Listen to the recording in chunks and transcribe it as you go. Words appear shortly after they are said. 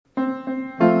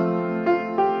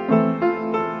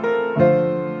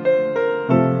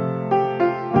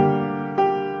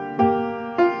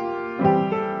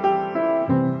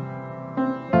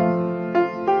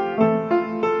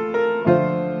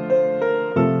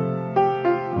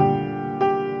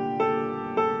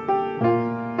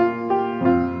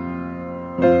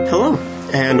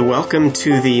and welcome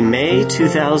to the May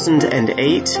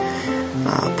 2008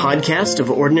 podcast of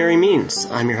Ordinary Means.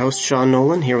 I'm your host, Sean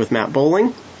Nolan, here with Matt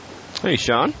Bowling. Hey,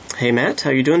 Sean. Hey, Matt. How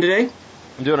you doing today?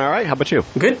 I'm doing all right. How about you?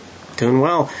 Good. Doing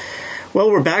well.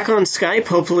 Well, we're back on Skype,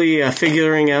 hopefully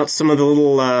figuring out some of the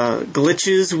little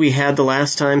glitches we had the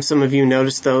last time. Some of you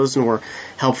noticed those and were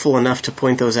helpful enough to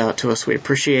point those out to us. We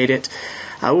appreciate it.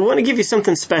 We want to give you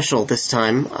something special this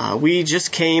time. We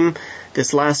just came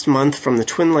this last month from the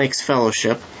Twin Lakes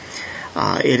Fellowship.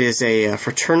 It is a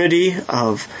fraternity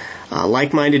of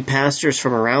like-minded pastors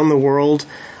from around the world,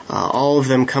 all of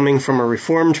them coming from a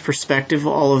Reformed perspective,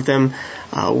 all of them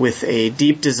with a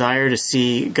deep desire to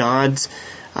see God's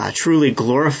truly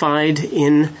glorified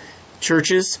in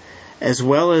churches, as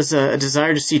well as a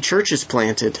desire to see churches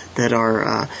planted that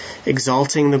are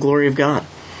exalting the glory of God.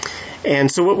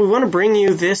 And so what we want to bring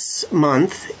you this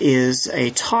month is a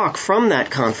talk from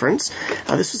that conference.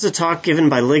 This was a talk given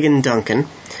by Ligon Duncan.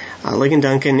 Ligon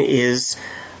Duncan is,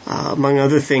 among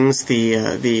other things, the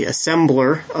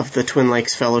assembler of the Twin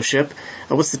Lakes Fellowship.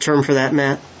 What's the term for that,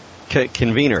 Matt?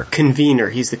 Convener. Convener.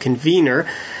 He's the convener.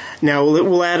 Now,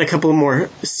 we'll add a couple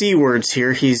more C words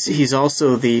here. He's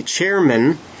also the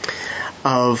chairman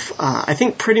of, I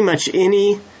think, pretty much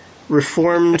any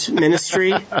Reformed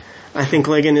ministry. I think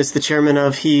Ligon is the chairman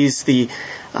of. He's the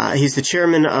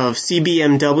chairman of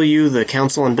CBMW, the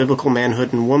Council on Biblical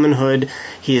Manhood and Womanhood.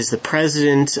 He is the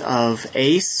president of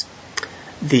ACE,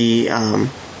 the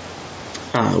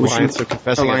Alliance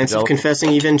of Confessing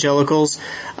Evangelicals,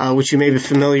 which you may be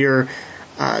familiar.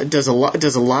 Does a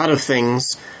lot of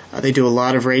things. They do a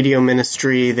lot of radio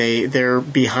ministry. They're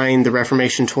behind the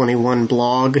Reformation 21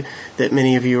 blog that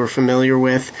many of you are familiar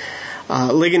with.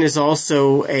 Ligon is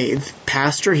also a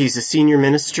pastor. He's a senior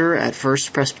minister at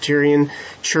First Presbyterian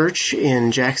Church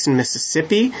in Jackson,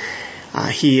 Mississippi.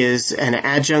 He is an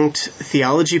adjunct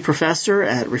theology professor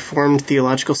at Reformed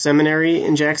Theological Seminary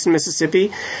in Jackson,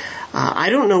 Mississippi. I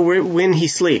don't know when he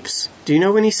sleeps. Do you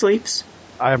know when he sleeps?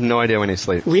 I have no idea when he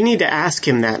sleeps. We need to ask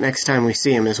him that next time we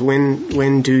see him, is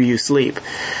when do you sleep?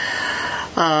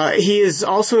 He is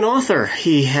also an author.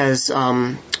 He has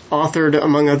authored,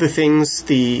 among other things,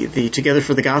 the Together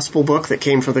for the Gospel book that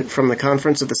came from the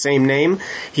conference of the same name.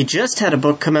 He just had a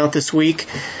book come out this week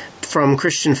from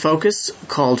Christian Focus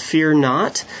called Fear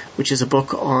Not, which is a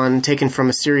book taken from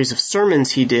a series of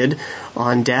sermons he did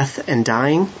on death and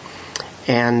dying.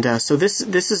 And so this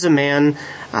is a man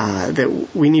that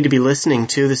we need to be listening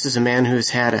to. This is a man who's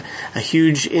had a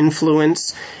huge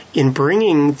influence in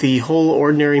bringing the whole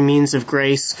ordinary means of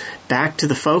grace back to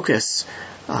the focus,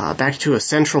 back to a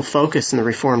central focus in the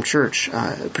Reformed Church,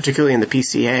 particularly in the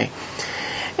PCA.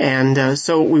 And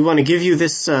so we want to give you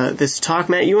this talk.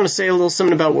 Matt, you want to say a little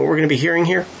something about what we're going to be hearing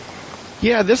here?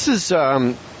 Yeah, this is...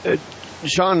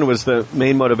 Sean was the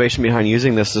main motivation behind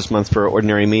using this month for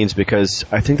Ordinary Means, because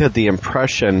I think that the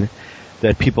impression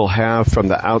that people have from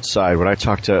the outside, when I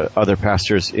talk to other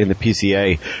pastors in the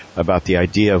PCA about the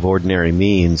idea of Ordinary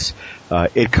Means,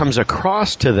 it comes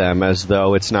across to them as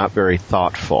though it's not very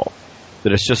thoughtful,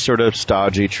 that it's just sort of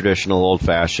stodgy, traditional,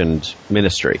 old-fashioned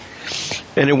ministry.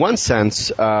 And in one sense,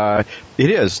 it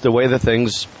is the way that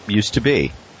things used to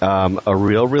be. A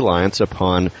real reliance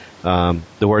upon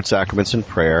the word, sacraments, and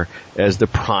prayer as the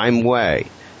prime way.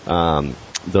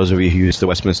 Those of you who use the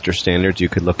Westminster Standards, you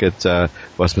could look at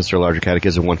Westminster Larger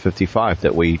Catechism 155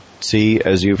 that we see,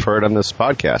 as you've heard on this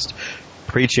podcast,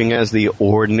 preaching as the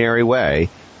ordinary way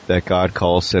that God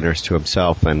calls sinners to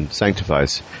himself and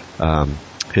sanctifies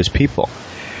his people.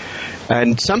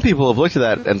 And some people have looked at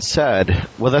that and said,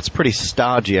 well, that's pretty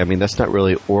stodgy. I mean, that's not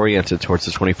really oriented towards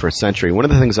the 21st century. One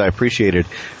of the things I appreciated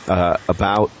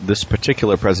about this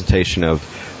particular presentation of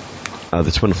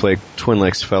the Twin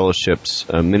Lakes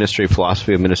Fellowship's ministry,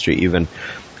 philosophy of ministry even,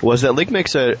 was that Ligon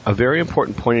makes a very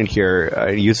important point in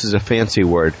here. He uses a fancy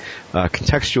word,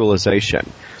 contextualization.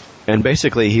 And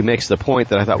basically he makes the point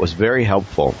that I thought was very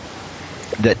helpful,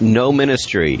 that no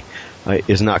ministry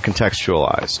is not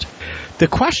contextualized. The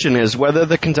question is whether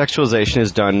the contextualization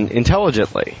is done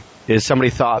intelligently. Is somebody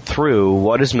thought through,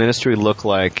 what does ministry look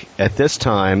like at this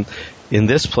time, in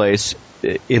this place,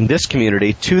 in this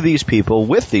community, to these people,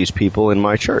 with these people in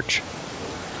my church?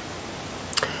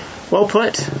 Well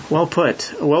put. Well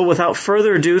put. Well, without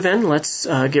further ado then, let's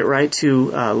get right to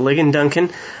Ligon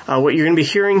Duncan. What you're going to be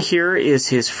hearing here is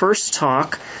his first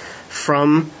talk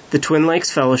from the Twin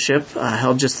Lakes Fellowship,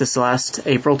 held just this last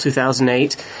April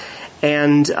 2008.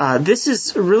 And this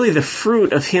is really the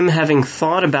fruit of him having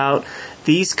thought about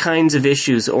these kinds of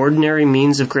issues, ordinary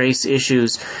means of grace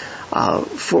issues,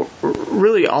 for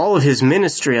really all of his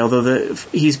ministry, although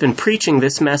he's been preaching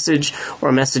this message or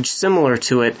a message similar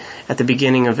to it at the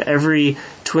beginning of every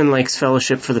Twin Lakes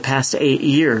Fellowship for the past 8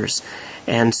 years.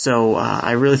 And so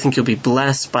I really think you'll be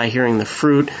blessed by hearing the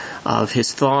fruit of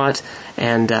his thought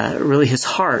and really his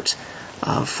heart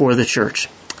for the church.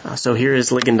 So here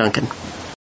is Ligon Duncan.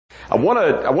 I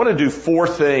want to do 4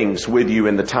 things with you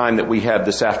in the time that we have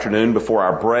this afternoon before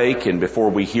our break and before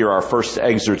we hear our first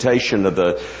exhortation of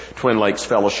the Twin Lakes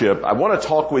Fellowship. I want to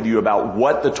talk with you about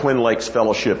what the Twin Lakes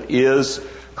Fellowship is.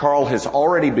 Carl has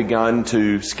already begun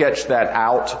to sketch that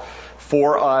out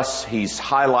for us. He's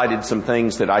highlighted some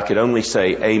things that I could only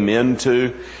say amen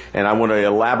to, and I want to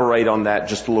elaborate on that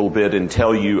just a little bit and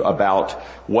tell you about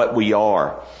what we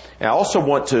are. I also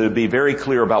want to be very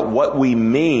clear about what we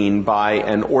mean by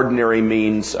an ordinary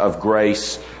means of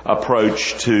grace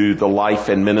approach to the life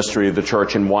and ministry of the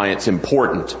church and why it's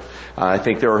important. I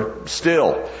think there are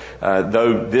still,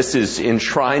 though this is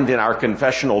enshrined in our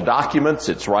confessional documents,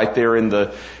 it's right there in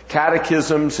the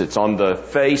catechisms, it's on the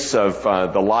face of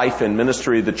the life and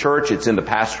ministry of the church, it's in the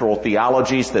pastoral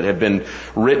theologies that have been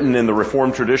written in the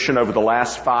Reformed tradition over the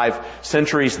last 5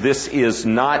 centuries. This is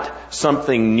not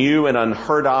something new and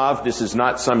unheard of. This is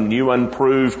not some new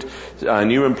improved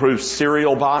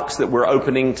cereal box that we're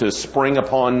opening to spring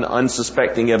upon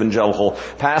unsuspecting evangelical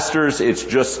pastors. It's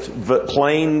just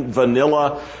plain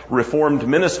vanilla Reformed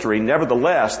ministry.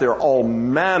 Nevertheless, there are all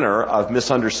manner of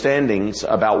misunderstandings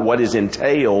about what is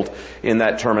entailed in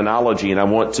that terminology, and I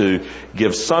want to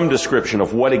give some description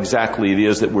of what exactly it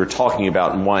is that we're talking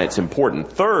about and why it's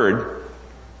important. Third,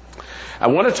 I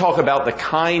want to talk about the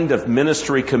kind of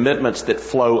ministry commitments that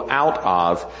flow out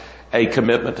of a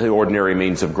commitment to ordinary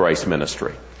means of grace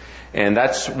ministry. And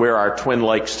that's where our Twin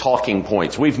Lakes talking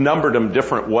points. We've numbered them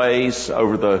different ways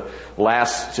over the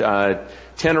last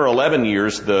 10 or 11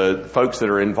 years. The folks that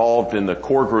are involved in the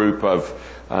core group of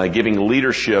giving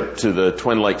leadership to the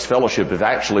Twin Lakes Fellowship have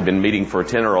actually been meeting for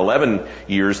 10 or 11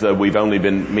 years, though we've only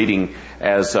been meeting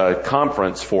as a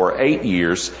conference for 8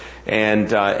 years.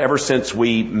 And ever since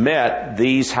we met,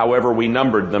 these, however we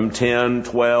numbered them, 10,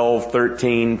 12,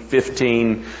 13,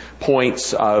 15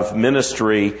 points of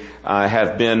ministry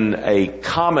have been a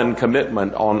common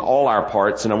commitment on all our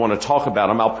parts, and I want to talk about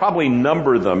them. I'll probably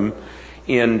number them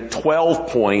in 12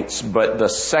 points, but the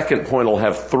second point will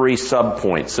have 3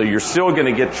 subpoints. So you're still going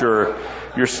to get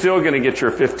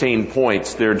your 15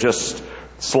 points. They're just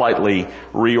slightly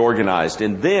reorganized.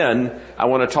 And then I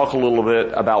want to talk a little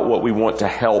bit about what we want to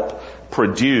help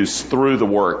produce through the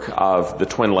work of the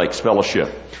Twin Lakes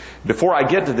Fellowship. Before I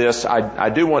get to this, I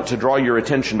do want to draw your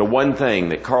attention to one thing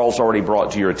that Carl's already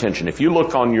brought to your attention. If you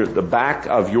look on the back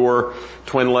of your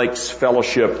Twin Lakes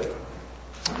Fellowship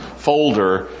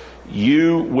folder,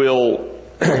 you will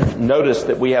notice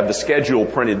that we have the schedule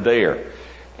printed there.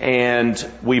 And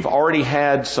we've already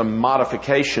had some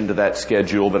modification to that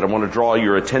schedule that I want to draw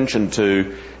your attention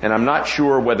to. And I'm not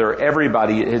sure whether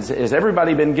has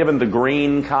everybody been given the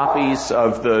green copies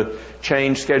of the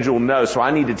change schedule? No, so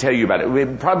I need to tell you about it. It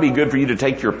would probably be good for you to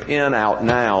take your pen out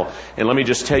now, and let me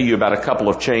just tell you about a couple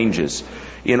of changes.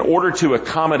 In order to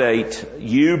accommodate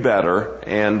you better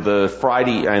and the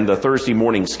Friday and the Thursday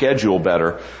morning schedule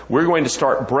better, we're going to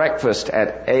start breakfast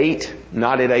at 8,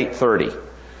 not at 8:30.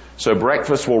 So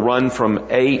breakfast will run from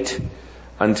 8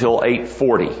 until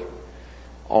 8:40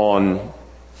 on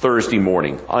Thursday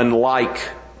morning, unlike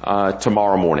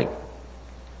tomorrow morning,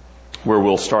 where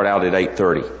we'll start out at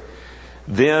 8:30.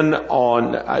 Then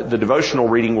on the devotional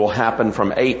reading will happen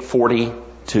from 8:40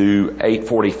 to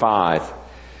 8:45.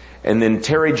 And then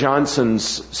Terry Johnson's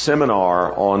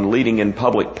seminar on leading in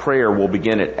public prayer will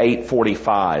begin at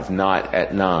 8:45, not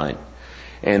at 9.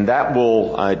 And that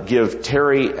will give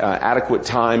Terry adequate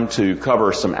time to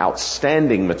cover some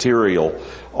outstanding material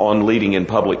on leading in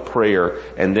public prayer,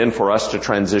 and then for us to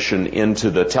transition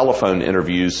into the telephone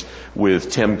interviews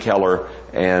with Tim Keller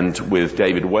and with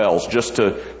David Wells. Just to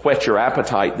whet your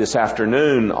appetite, this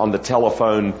afternoon on the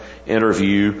telephone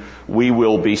interview, we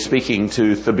will be speaking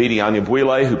to Thabiti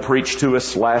Anyabwile, who preached to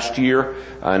us last year,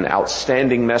 an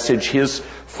outstanding message. His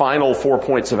final 4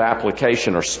 points of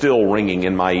application are still ringing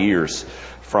in my ears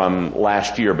from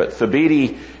last year. But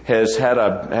Thabiti has had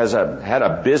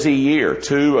a busy year.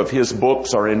 2 of his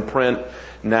books are in print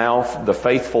now. The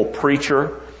Faithful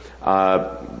Preacher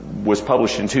was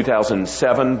published in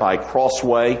 2007 by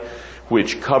Crossway,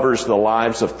 which covers the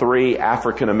lives of 3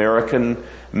 African American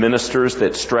ministers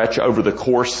that stretch over the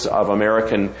course of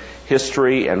American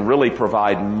history and really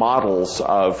provide models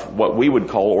of what we would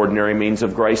call ordinary means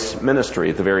of grace ministry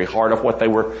at the very heart of what they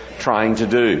were trying to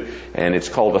do. And it's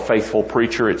called The Faithful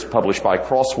Preacher. It's published by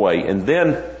Crossway. And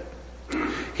then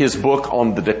his book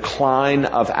on the decline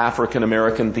of African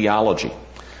American theology,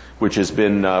 which has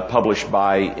been published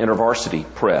by InterVarsity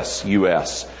Press,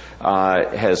 U.S.,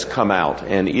 has come out,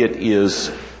 and it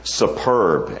is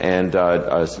superb and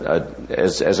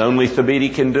as only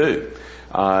Thabiti can do.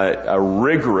 A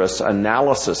rigorous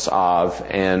analysis of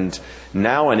and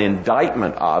now an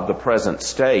indictment of the present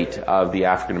state of the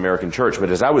African American church.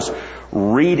 But as I was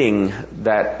reading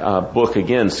that book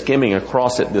again, skimming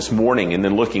across it this morning and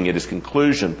then looking at his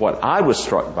conclusion, what I was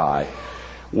struck by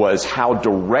was how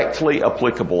directly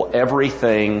applicable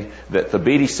everything that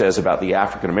Thabiti says about the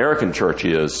African American church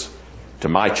is to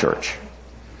my church.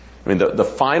 I mean, the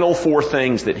final 4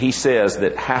 things that he says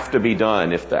that have to be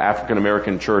done if the African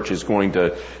American church is going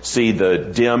to see the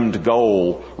dimmed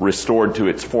goal restored to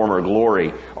its former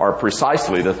glory are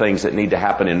precisely the things that need to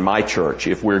happen in my church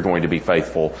if we're going to be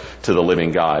faithful to the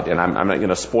living God. And I'm not going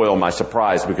to spoil my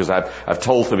surprise because I've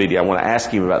told Thabiti I want to ask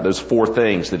him about those 4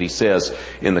 things that he says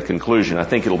in the conclusion. I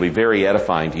think it'll be very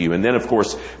edifying to you. And then, of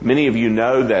course, many of you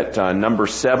know that number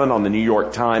 7 on the New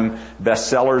York Times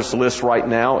bestsellers list right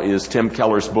now is Tim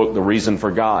Keller's book, The Reason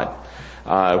for God,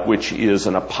 which is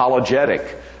an apologetic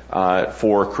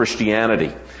for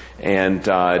Christianity. And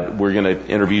we're going to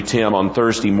interview Tim on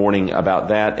Thursday morning about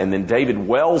that. And then David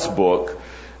Wells' book,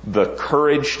 The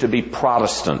Courage to be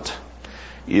Protestant,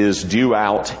 is due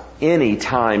out any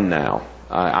time now.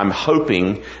 I'm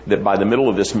hoping that by the middle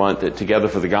of this month that Together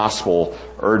for the Gospel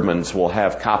Erdmans will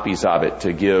have copies of it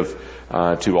to give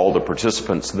to all the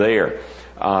participants there.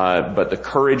 But The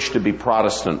Courage to be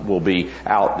Protestant will be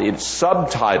out. Its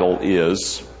subtitle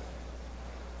is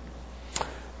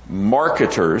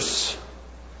Marketers,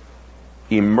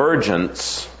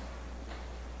 Emergence,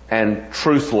 and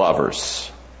Truth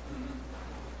Lovers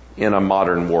in a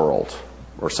Modern World,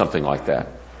 or something like that.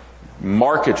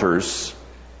 Marketers,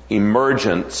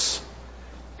 Emergence,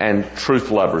 and Truth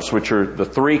Lovers, which are the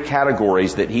 3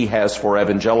 categories that he has for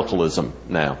evangelicalism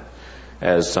now,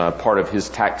 as part of his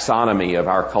taxonomy of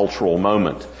our cultural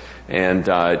moment. And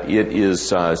it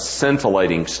is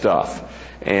scintillating stuff.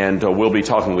 And we'll be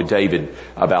talking with David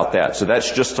about that. So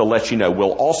that's just to let you know.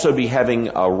 We'll also be having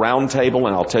a roundtable,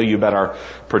 and I'll tell you about our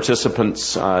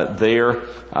participants there.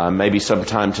 Maybe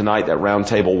sometime tonight. That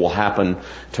roundtable will happen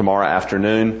tomorrow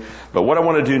afternoon. But what I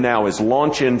want to do now is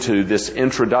launch into this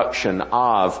introduction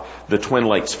of the Twin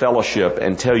Lakes Fellowship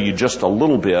and tell you just a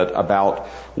little bit about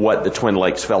what the Twin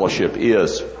Lakes Fellowship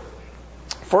is.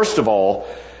 First of all,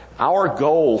 our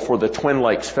goal for the Twin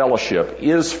Lakes Fellowship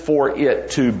is for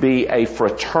it to be a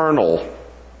fraternal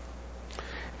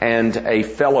and a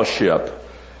fellowship,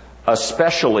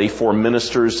 especially for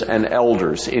ministers and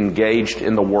elders engaged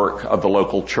in the work of the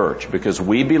local church, because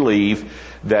we believe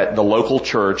that the local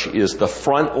church is the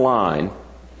front line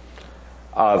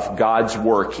of God's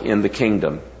work in the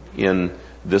kingdom in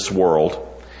this world.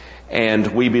 And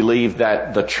we believe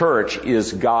that the church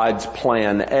is God's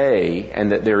plan A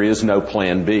and that there is no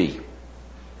plan B.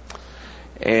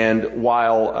 And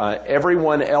while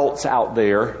everyone else out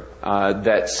there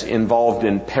that's involved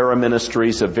in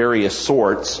paraministries of various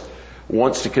sorts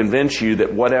wants to convince you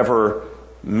that whatever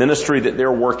ministry that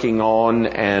they're working on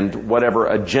and whatever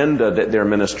agenda that their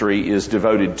ministry is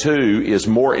devoted to is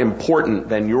more important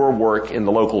than your work in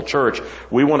the local church,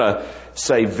 we want to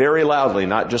say very loudly,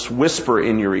 not just whisper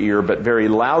in your ear, but very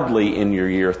loudly in your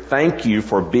ear, thank you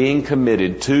for being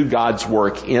committed to God's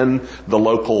work in the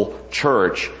local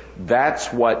church. That's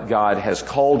what God has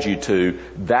called you to.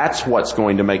 That's what's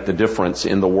going to make the difference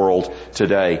in the world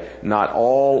today. Not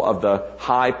all of the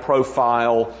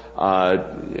high-profile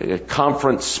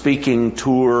conference speaking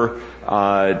tour,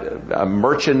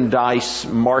 merchandise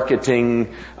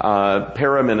marketing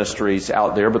paraministries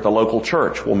out there, but the local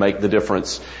church will make the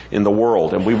difference in the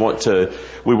world. And we want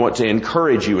to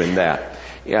encourage you in that.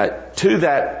 To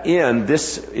that end,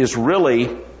 this is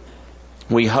really,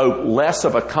 we hope, less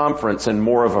of a conference and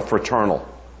more of a fraternal.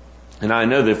 And I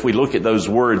know that if we look at those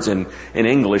words in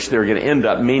English, they're going to end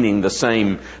up meaning the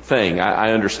same thing.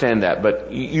 I understand that.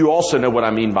 But you also know what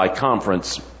I mean by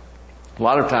conference. A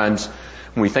lot of times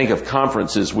when we think of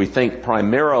conferences, we think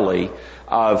primarily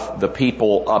of the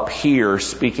people up here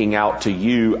speaking out to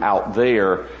you out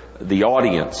there, the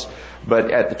audience.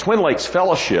 But at the Twin Lakes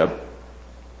Fellowship,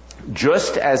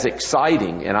 just as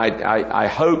exciting, and I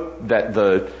hope that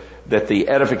the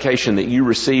edification that you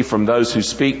receive from those who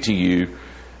speak to you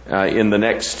in the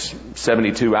next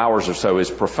 72 hours or so is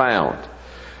profound.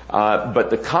 But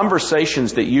the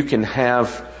conversations that you can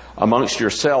have amongst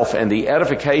yourself and the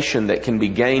edification that can be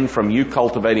gained from you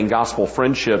cultivating gospel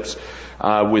friendships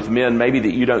with men maybe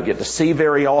that you don't get to see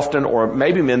very often, or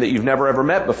maybe men that you've never ever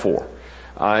met before,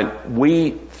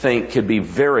 we think could be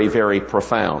very, very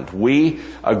profound. We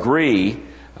agree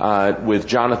with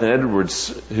Jonathan Edwards,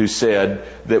 who said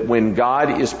that when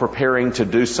God is preparing to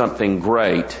do something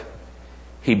great,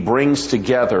 He brings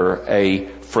together a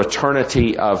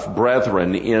fraternity of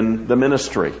brethren in the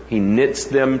ministry. He knits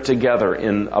them together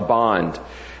in a bond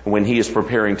when He is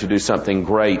preparing to do something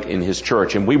great in His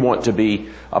church. And we want to be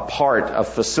a part of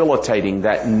facilitating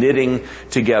that knitting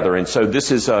together. And so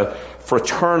this is a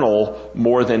fraternal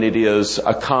more than it is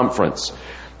a conference.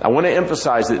 I want to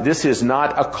emphasize that this is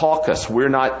not a caucus. We're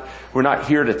not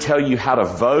here to tell you how to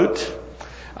vote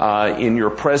in your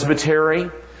presbytery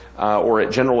or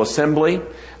at General Assembly.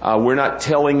 We're not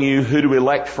telling you who to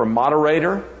elect for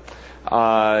moderator.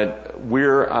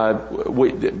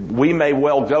 We may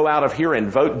well go out of here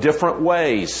and vote different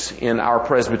ways in our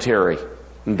presbytery.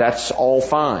 And that's all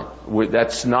fine.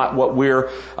 That's not what we're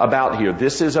about here.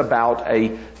 This is about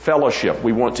a fellowship.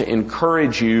 We want to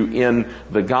encourage you in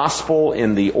the gospel,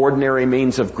 in the ordinary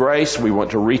means of grace. We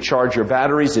want to recharge your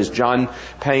batteries, as John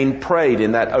Payne prayed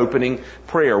in that opening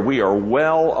prayer. We are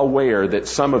well aware that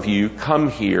some of you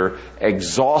come here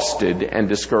exhausted and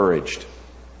discouraged.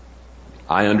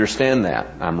 I understand that.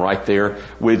 I'm right there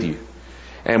with you.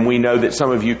 And we know that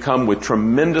some of you come with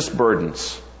tremendous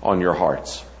burdens on your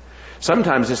hearts.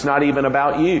 Sometimes it's not even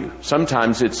about you.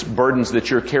 Sometimes it's burdens that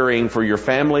you're carrying for your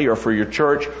family or for your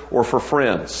church or for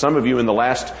friends. Some of you in the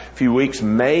last few weeks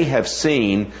may have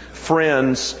seen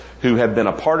friends who have been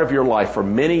a part of your life for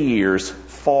many years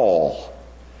fall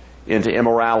into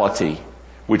immorality,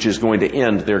 which is going to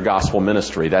end their gospel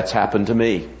ministry. That's happened to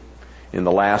me. In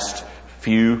the last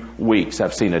few weeks,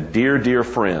 I've seen a dear, dear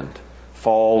friend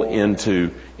fall into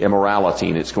immorality,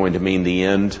 and it's going to mean the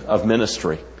end of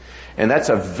ministry. And that's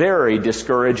a very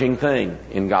discouraging thing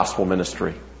in gospel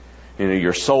ministry. You know,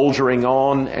 you're soldiering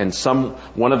on, and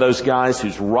one of those guys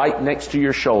who's right next to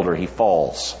your shoulder, he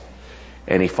falls.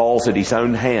 And he falls at his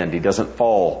own hand. He doesn't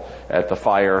fall at the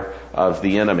fire of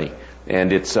the enemy.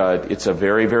 And it's a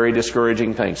very, very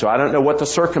discouraging thing. So I don't know what the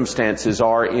circumstances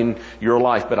are in your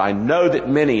life, but I know that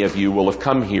many of you will have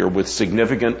come here with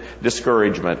significant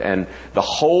discouragement. And the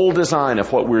whole design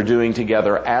of what we're doing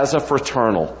together as a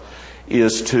fraternal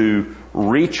is to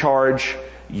recharge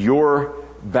your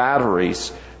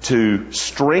batteries, to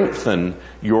strengthen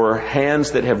your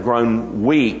hands that have grown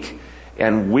weak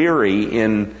and weary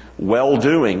in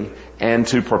well-doing, and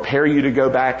to prepare you to go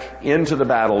back into the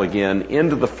battle again,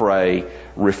 into the fray,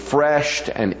 refreshed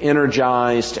and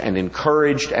energized and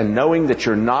encouraged, and knowing that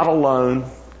you're not alone,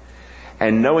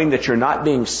 and knowing that you're not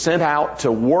being sent out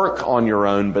to work on your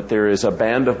own, but there is a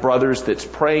band of brothers that's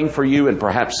praying for you, and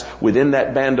perhaps within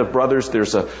that band of brothers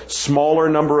there's a smaller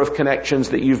number of connections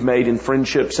that you've made in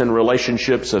friendships and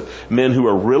relationships of men who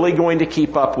are really going to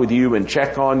keep up with you and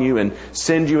check on you and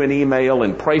send you an email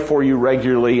and pray for you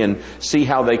regularly and see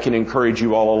how they can encourage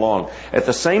you all along. At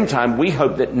the same time, we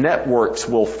hope that networks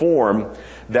will form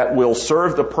that will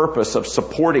serve the purpose of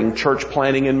supporting church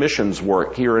planting and missions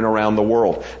work here and around the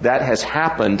world. That has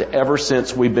happened ever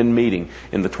since we've been meeting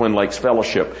in the Twin Lakes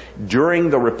Fellowship. During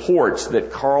the reports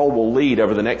that Carl will lead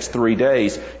over the next 3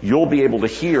 days, you'll be able to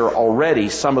hear already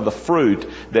some of the fruit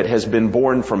that has been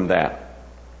born from that.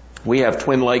 We have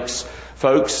Twin Lakes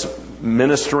folks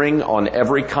ministering on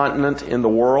every continent in the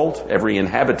world, every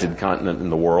inhabited continent in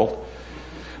the world.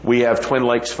 We have Twin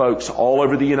Lakes folks all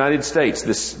over the United States.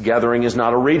 This gathering is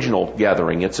not a regional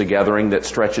gathering. It's a gathering that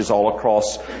stretches all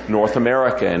across North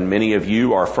America, and many of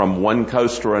you are from one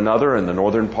coast or another in the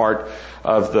northern part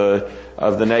of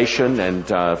the nation, and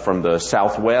from the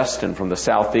southwest and from the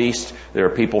southeast. There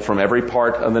are people from every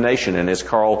part of the nation, and as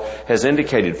Carl has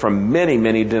indicated, from many,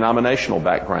 many denominational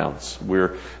backgrounds.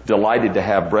 We're delighted to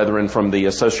have brethren from the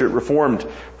Associate Reformed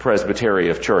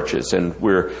Presbytery of churches, and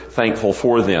we're thankful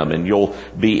for them, and you'll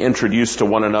be introduced to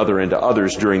one another and to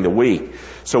others during the week.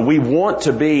 So we want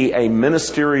to be a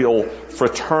ministerial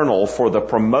fraternal for the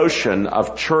promotion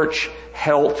of church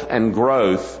health and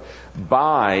growth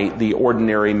by the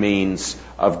ordinary means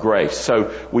of grace.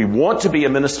 So we want to be a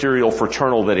ministerial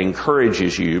fraternal that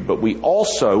encourages you, but we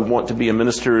also want to be a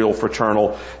ministerial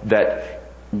fraternal that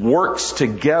works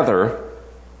together,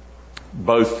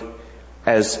 both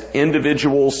as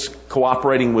individuals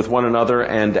cooperating with one another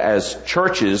and as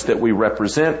churches that we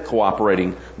represent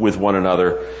cooperating with one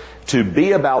another, to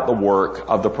be about the work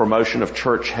of the promotion of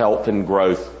church health and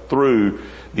growth through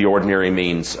the ordinary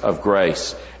means of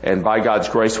grace. And by God's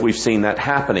grace, we've seen that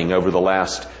happening over the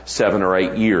last 7 or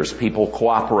 8 years. People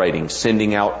cooperating,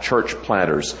 sending out church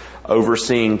planters,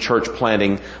 overseeing church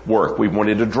planting work. We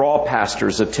wanted to draw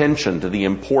pastors' attention to the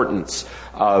importance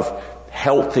of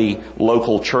healthy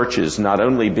local churches, not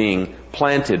only being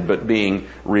planted, but being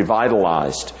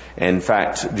revitalized. In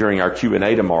fact, during our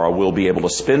Q&A tomorrow, we'll be able to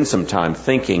spend some time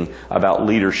thinking about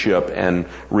leadership and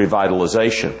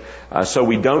revitalization. So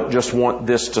we don't just want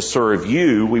this to serve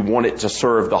you, we want it to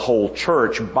serve the whole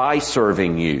church by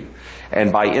serving you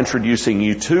and by introducing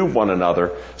you to one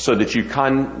another so that you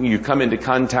come into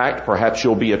contact. Perhaps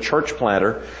you'll be a church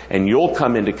planter and you'll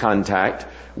come into contact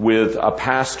with a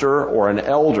pastor or an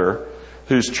elder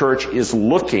whose church is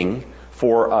looking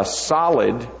for a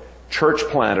solid church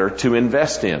planter to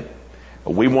invest in.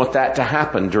 We want that to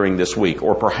happen during this week.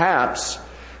 Or perhaps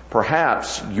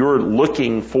you're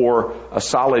looking for a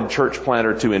solid church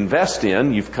planter to invest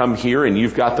in. You've come here and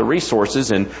you've got the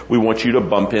resources, and we want you to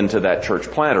bump into that church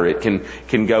planter. It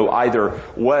can go either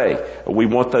way. We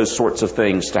want those sorts of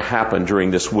things to happen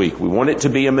during this week. We want it to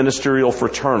be a ministerial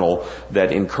fraternal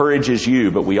that encourages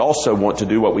you, but we also want to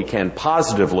do what we can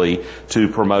positively to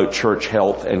promote church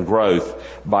health and growth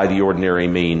by the ordinary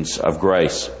means of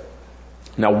grace.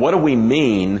 Now, what do we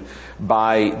mean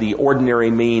by the ordinary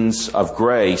means of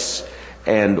grace,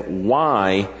 and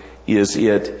why is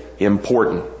it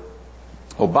important?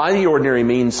 Well, by the ordinary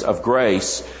means of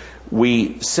grace,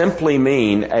 we simply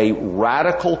mean a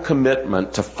radical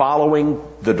commitment to following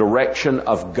the direction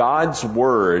of God's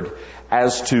Word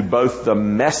as to both the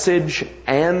message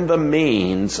and the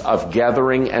means of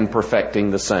gathering and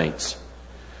perfecting the saints.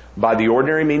 By the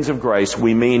ordinary means of grace,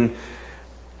 we mean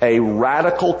a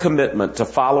radical commitment to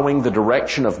following the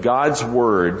direction of God's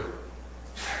Word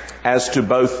as to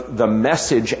both the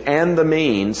message and the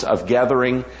means of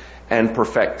gathering and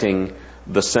perfecting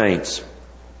the saints.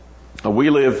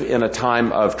 We live in a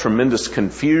time of tremendous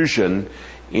confusion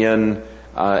in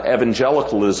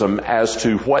evangelicalism as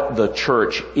to what the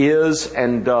church is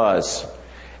and does.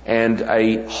 And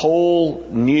a whole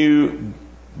new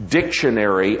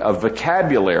dictionary of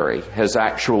vocabulary has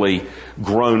actually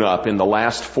grown up in the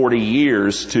last 40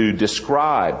 years to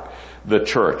describe the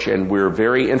church. And we're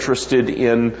very interested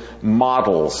in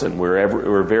models, and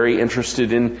we're very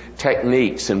interested in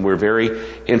techniques, and we're very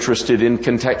interested in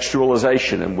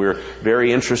contextualization, and we're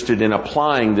very interested in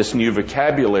applying this new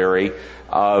vocabulary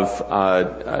of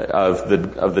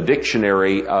the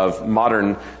dictionary of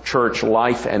modern church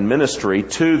life and ministry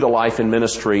to the life and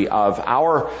ministry of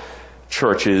our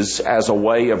churches as a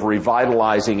way of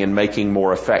revitalizing and making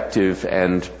more effective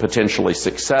and potentially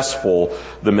successful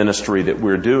the ministry that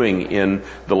we're doing in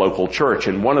the local church.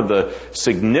 And one of the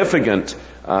significant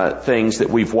things that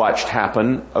we've watched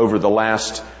happen over the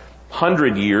last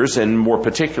 100 years, and more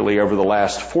particularly over the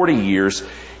last 40 years,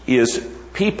 is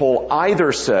people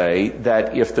either say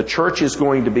that if the church is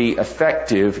going to be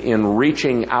effective in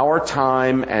reaching our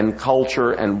time and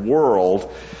culture and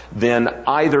world, then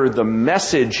either the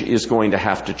message is going to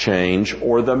have to change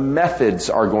or the methods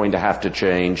are going to have to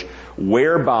change,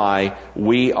 whereby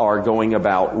we are going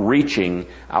about reaching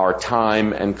our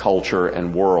time and culture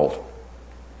and world.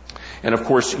 And of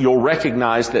course, you'll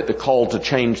recognize that the call to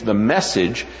change the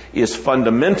message is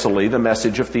fundamentally the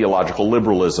message of theological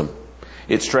liberalism.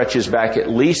 It stretches back at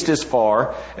least as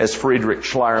far as Friedrich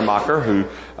Schleiermacher, who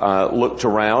looked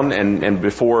around, and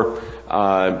before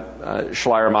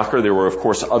Schleiermacher, there were, of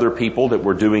course, other people that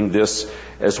were doing this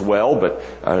as well.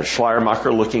 But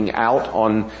Schleiermacher, looking out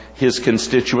on his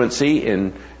constituency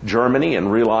in Germany and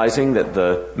realizing that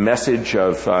the message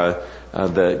of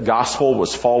the gospel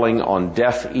was falling on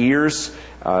deaf ears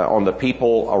on the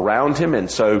people around him, and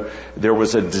so there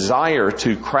was a desire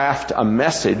to craft a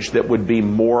message that would be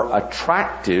more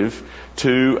attractive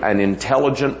to an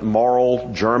intelligent,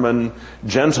 moral German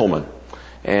gentleman.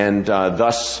 And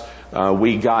thus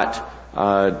we got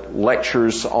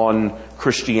lectures on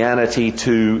Christianity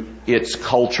to its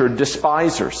cultured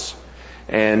despisers.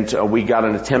 And we got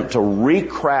an attempt to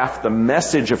recraft the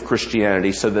message of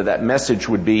Christianity so that that message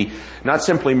would be not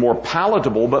simply more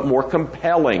palatable, but more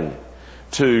compelling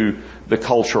to the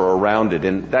culture around it.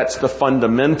 And that's the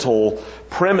fundamental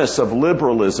premise of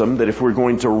liberalism, that if we're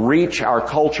going to reach our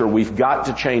culture, we've got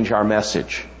to change our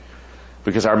message,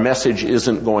 because our message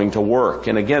isn't going to work.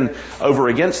 And again, over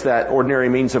against that, ordinary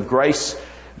means of grace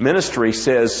ministry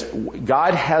says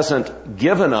God hasn't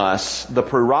given us the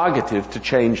prerogative to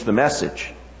change the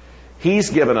message. He's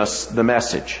given us the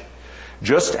message.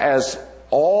 Just as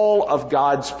All of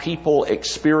God's people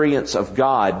experience of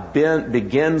God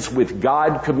begins with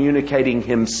God communicating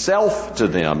Himself to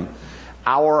them.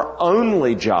 Our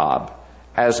only job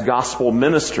as gospel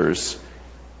ministers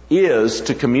is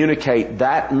to communicate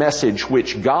that message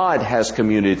which God has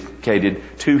communicated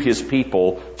to His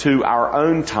people, to our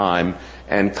own time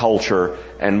and culture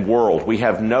and world. We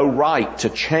have no right to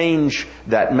change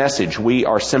that message. We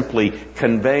are simply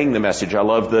conveying the message. I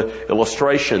love the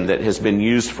illustration that has been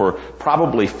used for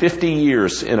probably 50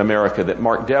 years in America that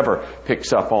Mark Dever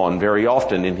picks up on very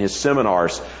often in his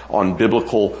seminars on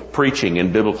biblical preaching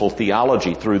and biblical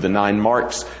theology through the 9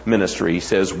 Marks ministry. He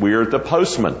says, we're the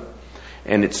postman.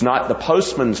 And it's not the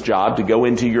postman's job to go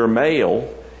into your mail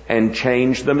and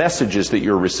change the messages that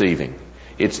you're receiving.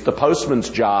 It's the postman's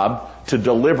job to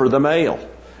deliver the mail.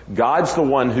 God's the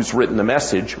one who's written the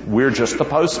message. We're just the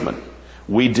postman.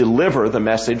 We deliver the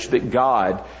message that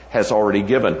God has already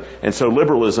given. And so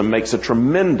liberalism makes a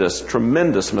tremendous,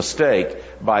 tremendous mistake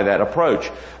by that approach.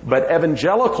 But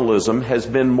evangelicalism has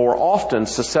been more often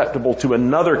susceptible to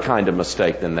another kind of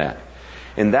mistake than that.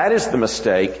 And that is the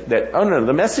mistake that, oh no,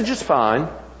 the message is fine.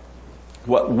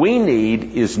 What we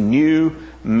need is new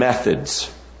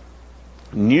methods.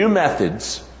 New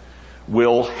methods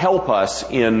will help us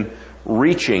in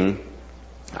reaching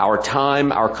our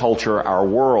time, our culture, our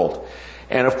world.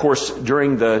 And of course,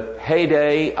 during the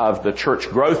heyday of the church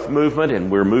growth movement,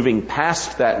 and we're moving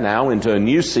past that now into a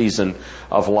new season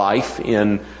of life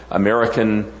in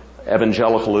American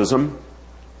evangelicalism,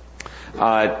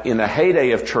 in the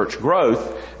heyday of church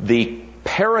growth, the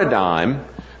paradigm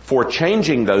for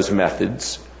changing those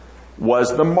methods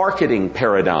was the marketing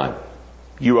paradigm.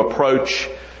 You approach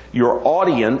your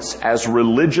audience as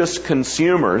religious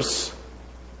consumers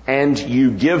and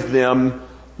you give them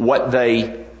what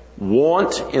they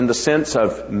want in the sense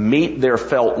of meet their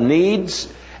felt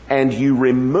needs, and you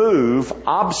remove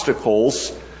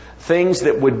obstacles, things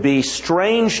that would be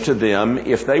strange to them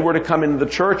if they were to come into the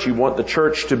church. You want the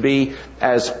church to be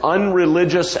as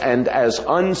unreligious and as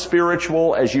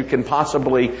unspiritual as you can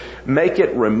possibly make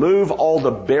it. Remove all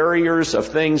the barriers of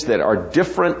things that are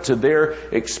different to their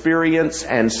experience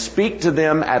and speak to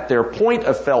them at their point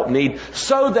of felt need,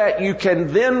 so that you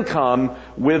can then come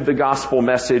with the gospel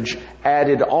message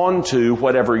added on to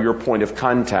whatever your point of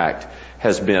contact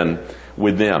has been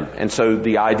with them. And so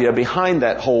the idea behind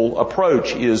that whole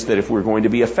approach is that if we're going to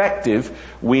be effective,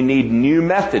 we need new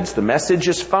methods. The message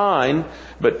is fine,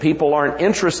 but people aren't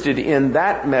interested in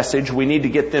that message. We need to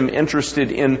get them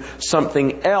interested in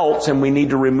something else, and we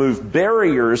need to remove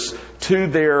barriers to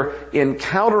their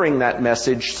encountering that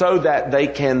message so that they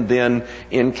can then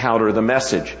encounter the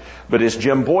message. But as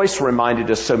Jim Boyce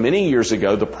reminded us so many years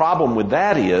ago, the problem with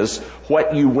that is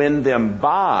what you win them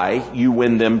by, you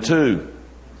win them to.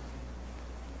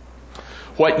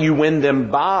 What you win them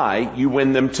by, you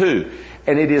win them to.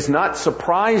 And it is not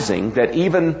surprising that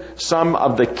even some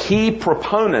of the key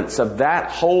proponents of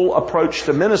that whole approach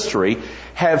to ministry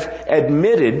have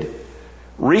admitted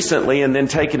recently and then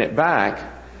taken it back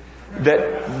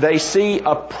that they see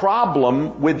a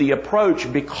problem with the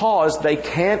approach because they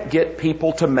can't get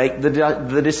people to make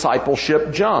the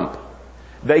discipleship jump.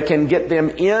 They can get them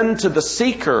into the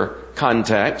seeker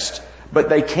context, but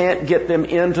they can't get them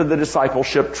into the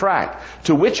discipleship track.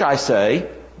 To which I say,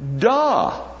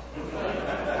 duh.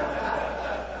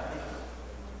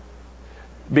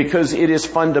 Because it is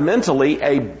fundamentally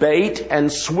a bait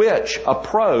and switch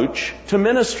approach to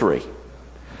ministry.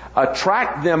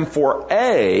 Attract them for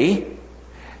A,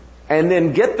 and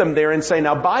then get them there and say,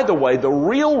 now by the way, the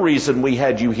real reason we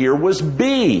had you here was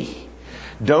B.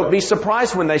 Don't be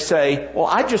surprised when they say, well,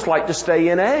 I'd just like to stay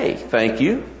in A. Thank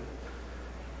you.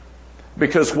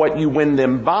 Because what you win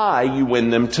them by, you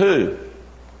win them to.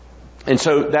 And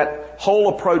so that whole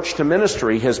approach to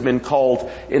ministry has been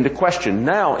called into question.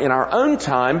 Now, in our own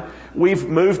time, we've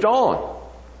moved on.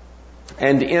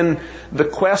 And in the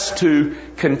quest to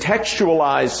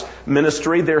contextualize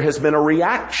ministry, there has been a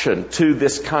reaction to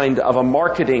this kind of a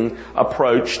marketing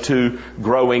approach to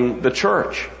growing the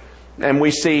church. And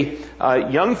we see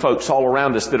young folks all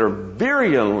around us that are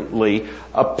virulently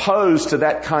opposed to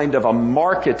that kind of a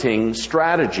marketing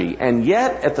strategy. And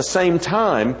yet, at the same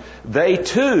time, they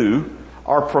too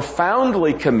are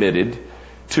profoundly committed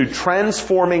to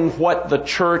transforming what the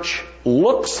church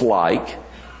looks like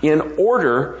in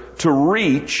order to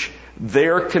reach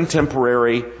their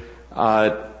contemporary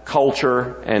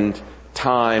culture and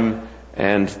time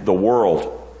and the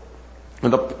world.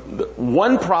 And the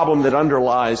one problem that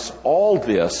underlies all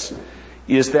this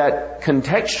is that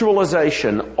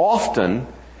contextualization often,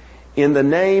 in the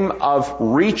name of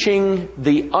reaching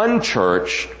the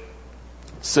unchurched,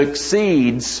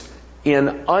 succeeds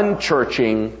in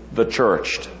unchurching the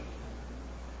churched.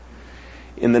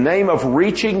 In the name of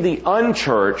reaching the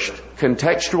unchurched,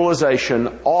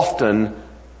 contextualization often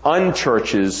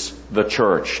unchurches the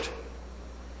churched.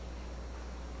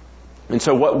 And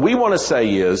so what we want to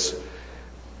say is,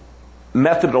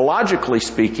 methodologically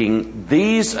speaking,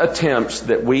 these attempts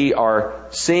that we are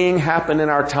seeing happen in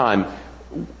our time,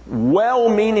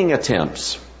 well-meaning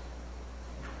attempts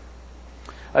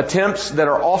that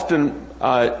are often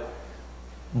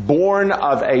born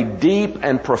of a deep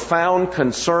and profound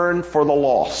concern for the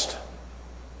lost.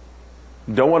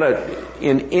 Don't want to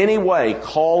in any way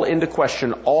call into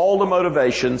question all the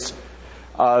motivations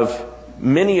of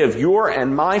many of your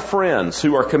and my friends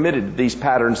who are committed to these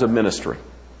patterns of ministry.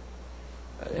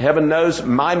 Heaven knows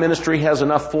my ministry has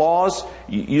enough flaws.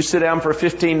 You sit down for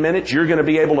 15 minutes, you're going to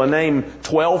be able to name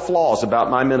 12 flaws about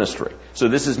my ministry. So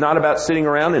this is not about sitting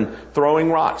around and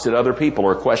throwing rocks at other people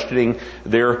or questioning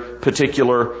their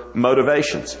particular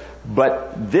motivations.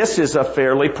 But this is a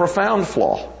fairly profound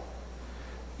flaw.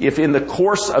 If in the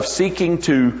course of seeking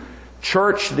to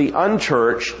church the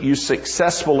unchurched, you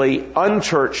successfully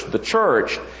unchurch the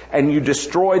church and you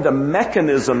destroy the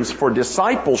mechanisms for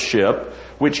discipleship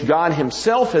which God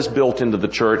Himself has built into the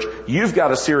church, you've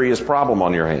got a serious problem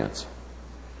on your hands.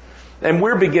 And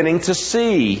we're beginning to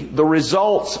see the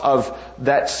results of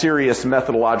that serious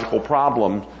methodological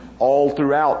problem all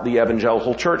throughout the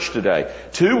evangelical church today.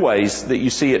 Two ways that you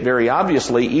see it very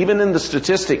obviously, even in the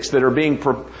statistics that are being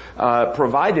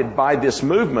provided by this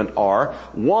movement are,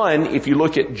 one, if you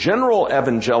look at general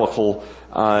evangelical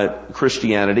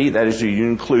Christianity, that is, you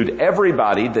include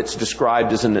everybody that's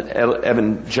described as an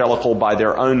evangelical by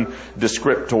their own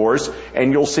descriptors,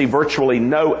 and you'll see virtually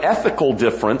no ethical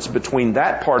difference between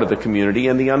that part of the community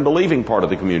and the unbelieving part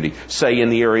of the community, say in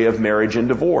the area of marriage and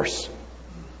divorce.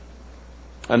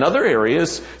 Another area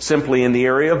is simply in the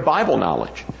area of Bible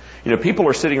knowledge. You know, people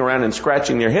are sitting around and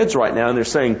scratching their heads right now and they're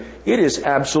saying, it is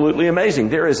absolutely amazing.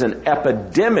 There is an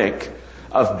epidemic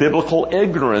of biblical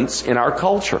ignorance in our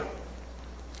culture.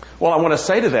 Well, I want to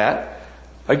say to that,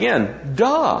 again,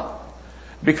 duh.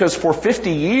 Because for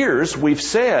 50 years we've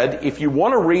said, if you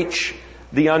want to reach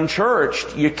the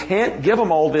unchurched, you can't give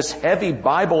them all this heavy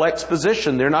Bible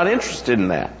exposition. They're not interested in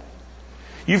that.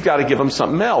 You've got to give them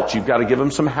something else. You've got to give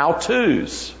them some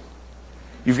how-tos.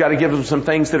 You've got to give them some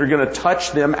things that are going to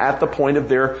touch them at the point of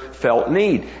their felt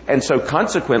need. And so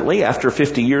consequently, after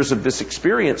 50 years of this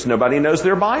experience, nobody knows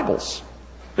their Bibles.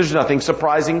 There's nothing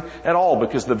surprising at all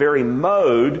because the very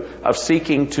mode of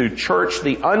seeking to church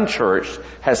the unchurched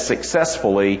has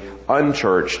successfully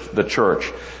unchurched the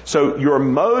church. So your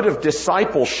mode of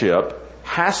discipleship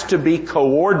has to be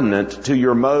coordinate to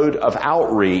your mode of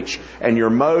outreach, and your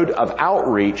mode of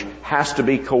outreach has to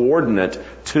be coordinate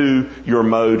to your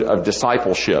mode of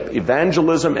discipleship.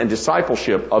 Evangelism and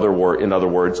discipleship, in other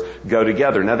words, go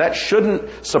together. Now that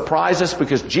shouldn't surprise us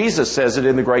because Jesus says it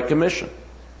in the Great Commission.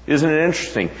 Isn't it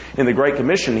interesting? In the Great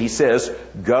Commission, He says,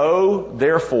 "Go,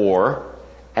 therefore,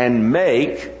 and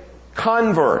make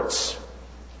converts."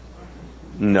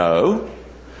 No.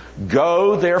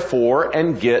 Go, therefore,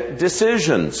 and get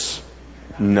decisions.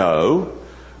 No.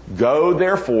 Go,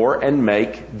 therefore, and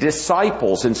make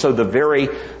disciples. And so the very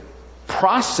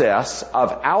process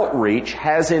of outreach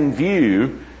has in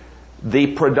view the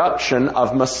production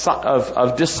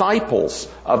of disciples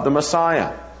of the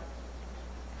Messiah.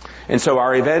 And so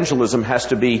our evangelism has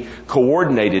to be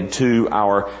coordinated to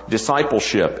our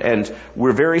discipleship. And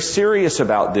we're very serious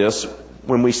about this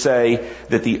when we say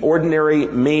that the ordinary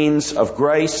means of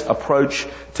grace approach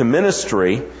to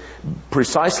ministry,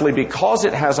 precisely because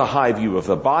it has a high view of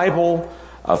the Bible,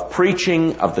 of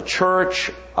preaching, of the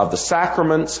church, of the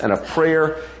sacraments, and of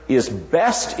prayer, is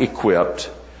best equipped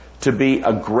to be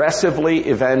aggressively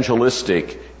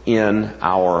evangelistic in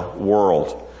our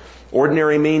world.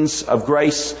 Ordinary means of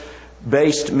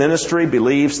grace-based ministry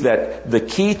believes that the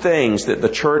key things that the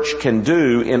church can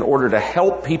do in order to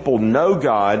help people know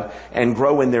God and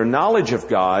grow in their knowledge of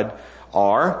God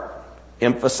are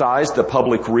emphasize the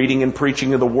public reading and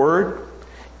preaching of the Word,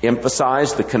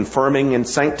 emphasize the confirming and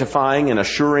sanctifying and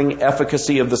assuring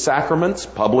efficacy of the sacraments,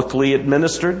 publicly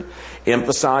administered,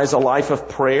 emphasize a life of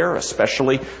prayer,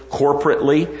 especially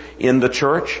corporately in the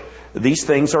church. These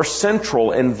things are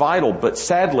central and vital, but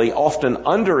sadly often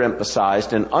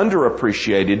underemphasized and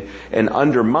underappreciated and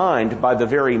undermined by the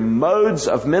very modes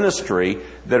of ministry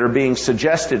that are being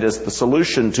suggested as the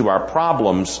solution to our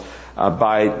problems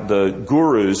by the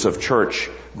gurus of church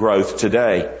growth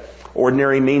today.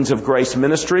 Ordinary Means of Grace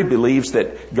Ministry believes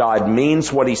that God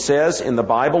means what He says in the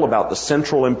Bible about the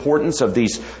central importance of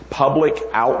these public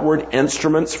outward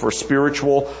instruments for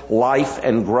spiritual life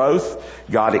and growth.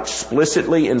 God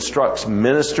explicitly instructs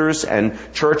ministers and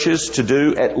churches to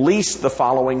do at least the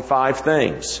following 5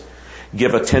 things.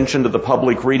 Give attention to the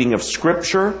public reading of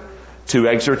Scripture, to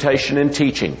exhortation and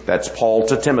teaching. That's Paul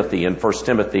to Timothy in 1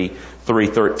 Timothy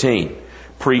 3:13.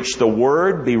 Preach the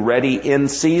word, be ready in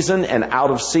season and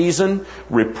out of season,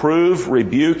 reprove,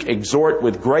 rebuke, exhort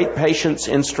with great patience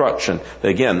instruction.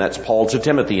 Again, that's Paul to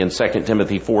Timothy in 2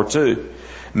 Timothy 4:2.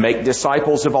 Make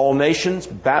disciples of all nations,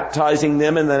 baptizing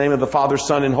them in the name of the Father,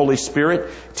 Son, and Holy Spirit,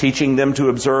 teaching them to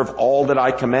observe all that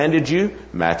I commanded you.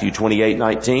 Matthew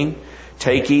 28:19.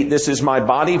 Take, eat, this is my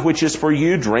body, which is for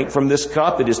you. Drink from this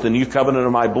cup. It is the new covenant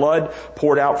of my blood,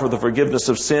 poured out for the forgiveness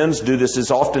of sins. Do this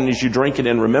as often as you drink it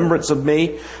in remembrance of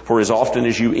me. For as often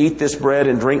as you eat this bread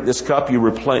and drink this cup,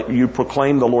 you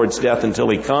proclaim the Lord's death until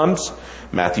He comes.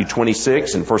 Matthew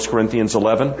 26 and 1 Corinthians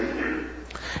 11.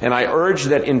 And I urge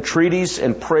that entreaties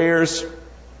and prayers,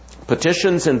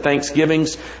 petitions and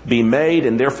thanksgivings be made,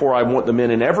 and therefore I want the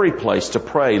men in every place to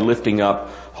pray, lifting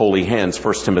up holy hands.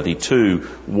 1 Timothy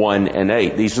 2:1 and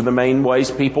 8. These are the main ways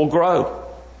people grow.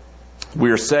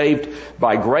 We are saved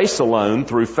by grace alone,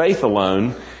 through faith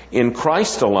alone, in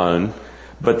Christ alone,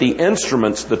 but the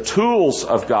instruments, the tools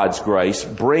of God's grace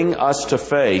bring us to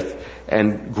faith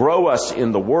and grow us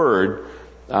in the Word,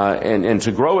 and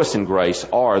to grow us in grace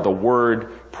are the Word,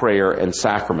 prayer, and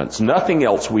sacraments. Nothing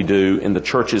else we do in the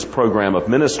church's program of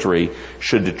ministry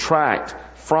should detract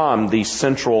from these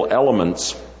central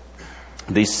elements,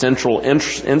 these central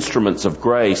instruments of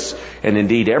grace, and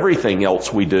indeed everything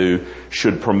else we do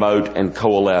should promote and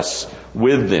coalesce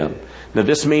with them. Now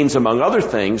this means, among other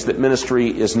things, that ministry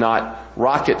is not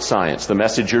rocket science. The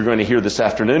message you're going to hear this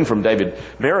afternoon from David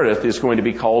Meredith is going to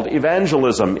be called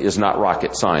Evangelism is Not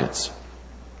Rocket Science.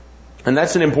 And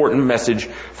that's an important message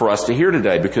for us to hear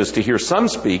today, because to hear some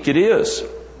speak, it is.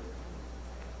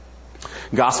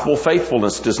 Gospel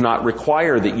faithfulness does not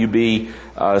require that you be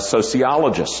a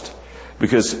sociologist,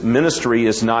 because ministry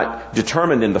is not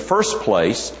determined in the first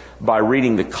place by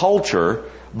reading the culture,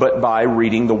 but by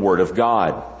reading the Word of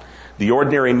God. The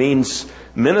Ordinary Means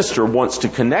minister wants to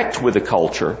connect with the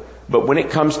culture, but when it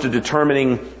comes to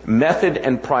determining method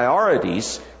and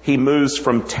priorities, he moves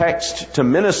from text to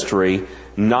ministry,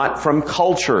 not from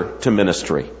culture to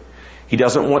ministry. He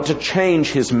doesn't want to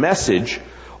change his message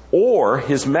or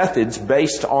his methods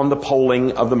based on the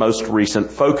polling of the most recent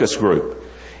focus group,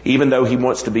 even though he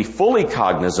wants to be fully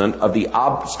cognizant of the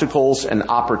obstacles and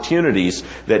opportunities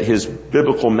that his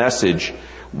biblical message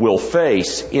will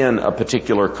face in a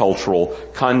particular cultural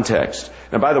context.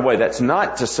 Now, by the way, that's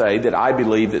not to say that I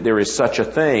believe that there is such a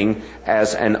thing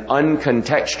as an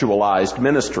uncontextualized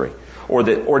ministry, or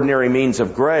that Ordinary Means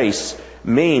of Grace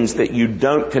means that you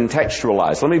don't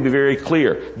contextualize. Let me be very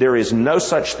clear. There is no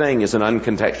such thing as an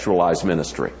uncontextualized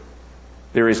ministry.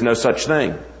 There is no such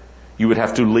thing. You would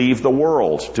have to leave the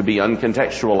world to be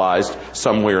uncontextualized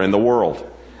somewhere in the world.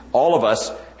 All of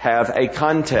us have a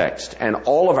context, and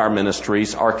all of our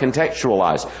ministries are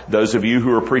contextualized. Those of you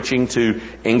who are preaching to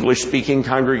English-speaking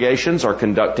congregations are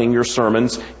conducting your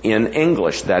sermons in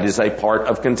English. That is a part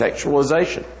of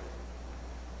contextualization.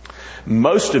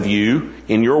 Most of you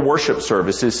in your worship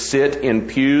services sit in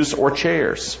pews or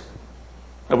chairs.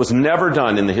 That was never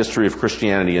done in the history of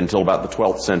Christianity until about the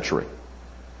 12th century.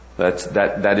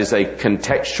 That is a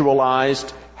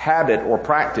contextualized habit or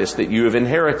practice that you have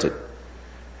inherited.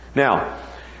 Now,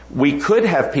 we could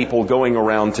have people going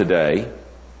around today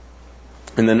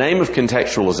in the name of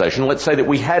contextualization. Let's say that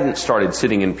we hadn't started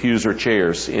sitting in pews or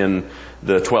chairs in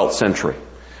the 12th century.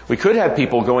 We could have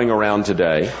people going around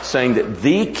today saying that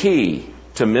the key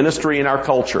to ministry in our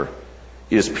culture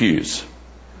is pews.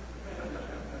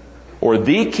 Or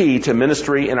the key to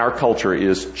ministry in our culture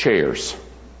is chairs.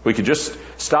 We could just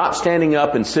stop standing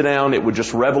up and sit down. It would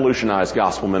just revolutionize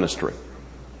gospel ministry.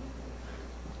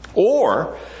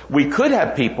 Or we could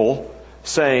have people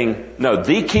saying, no,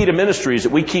 the key to ministry is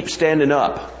that we keep standing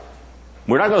up.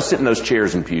 We're not going to sit in those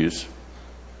chairs and pews.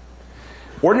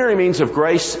 Ordinary Means of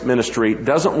Grace ministry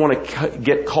doesn't want to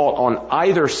get caught on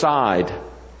either side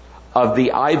of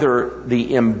either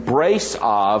the embrace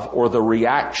of or the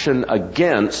reaction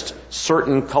against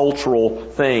certain cultural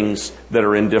things that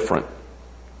are indifferent.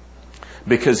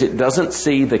 Because it doesn't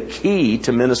see the key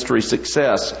to ministry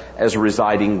success as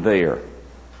residing there.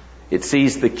 It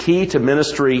sees the key to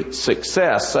ministry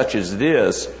success, such as it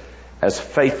is, as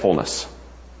faithfulness.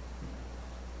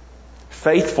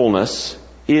 Faithfulness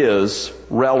is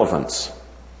relevance.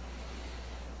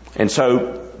 And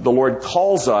so the Lord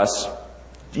calls us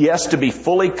Yes, to be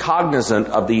fully cognizant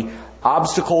of the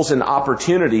obstacles and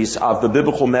opportunities of the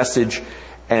biblical message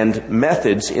and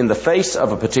methods in the face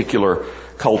of a particular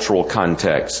cultural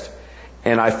context.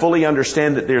 And I fully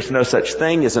understand that there's no such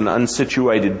thing as an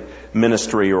unsituated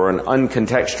ministry or an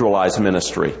uncontextualized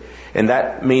ministry. And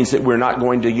that means that we're not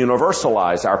going to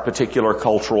universalize our particular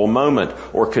cultural moment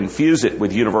or confuse it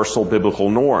with universal biblical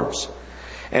norms.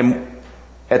 And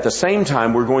at the same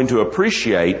time, we're going to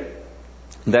appreciate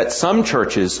that some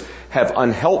churches have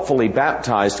unhelpfully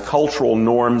baptized cultural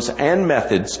norms and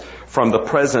methods from the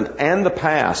present and the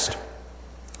past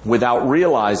without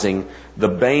realizing the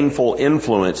baneful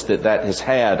influence that has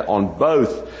had on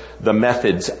both the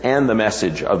methods and the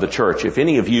message of the church. If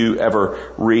any of you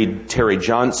ever read Terry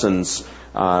Johnson's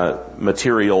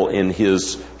material in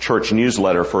his church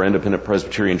newsletter for Independent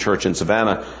Presbyterian Church in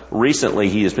Savannah, recently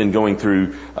he has been going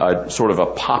through sort of a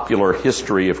popular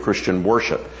history of Christian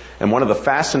worship. And one of the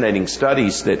fascinating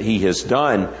studies that he has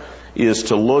done is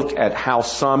to look at how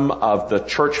some of the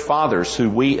church fathers who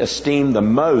we esteem the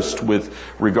most with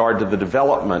regard to the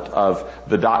development of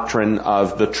the doctrine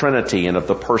of the Trinity and of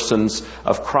the persons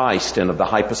of Christ and of the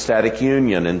hypostatic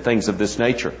union and things of this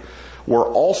nature were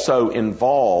also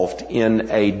involved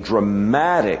in a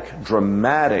dramatic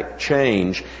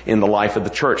change in the life of the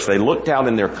church. They looked out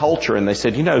in their culture and they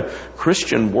said,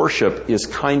 Christian worship is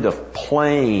kind of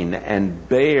plain and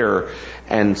bare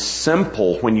and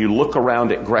simple when you look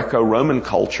around at Greco-Roman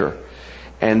culture.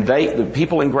 And the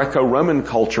people in Greco-Roman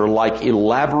culture like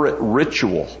elaborate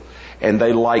ritual, and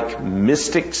they like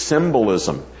mystic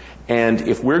symbolism. And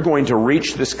if we're going to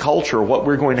reach this culture, what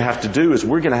we're going to have to do is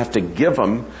we're going to have to give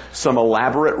them some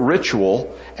elaborate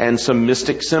ritual and some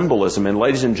mystic symbolism. And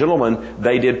ladies and gentlemen,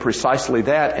 they did precisely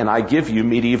that, and I give you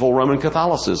medieval Roman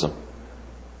Catholicism.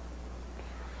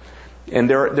 And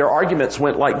their arguments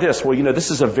went like this. Well,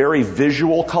 this is a very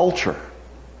visual culture.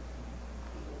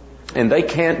 And they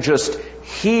can't just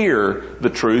hear the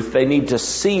truth. They need to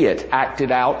see it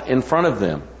acted out in front of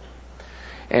them.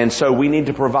 And so we need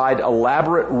to provide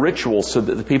elaborate rituals so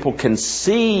that the people can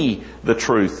see the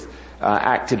truth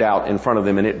acted out in front of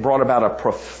them. And it brought about a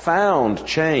profound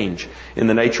change in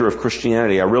the nature of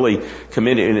Christianity. I really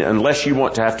commend it. Unless you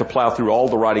want to have to plow through all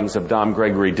the writings of Dom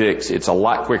Gregory Dix, it's a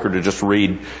lot quicker to just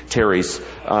read Terry's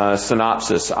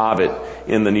synopsis of it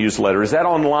in the newsletter. Is that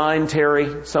online,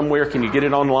 Terry, somewhere? Can you get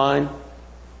it online?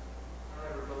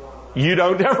 You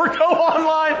don't ever go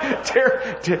online?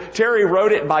 Terry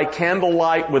wrote it by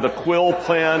candlelight with a quill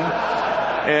pen.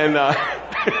 And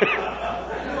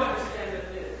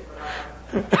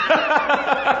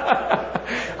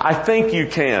I think you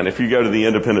can if you go to the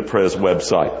Independent Press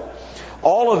website.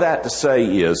 All of that to say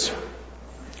is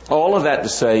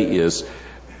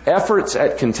efforts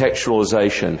at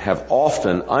contextualization have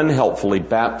often unhelpfully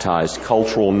baptized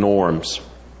cultural norms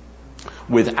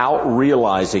without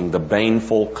realizing the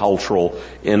baneful cultural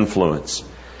influence.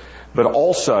 But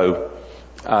also,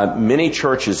 many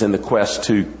churches in the quest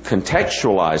to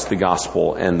contextualize the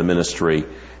gospel and the ministry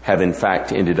have in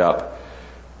fact ended up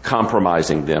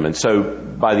compromising them. And so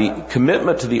by the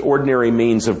commitment to the ordinary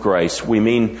means of grace, we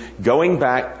mean going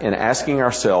back and asking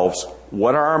ourselves,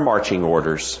 what are our marching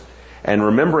orders? And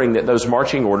remembering that those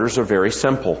marching orders are very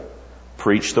simple.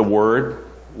 Preach the word,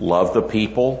 love the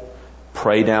people,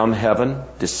 pray down heaven,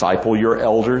 disciple your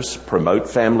elders, promote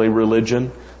family religion,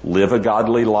 live a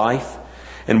godly life.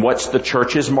 And what's the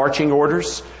church's marching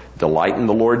orders? Delight in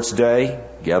the Lord's day,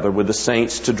 gather with the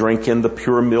saints to drink in the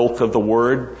pure milk of the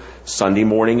word, Sunday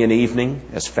morning and evening,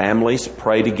 as families,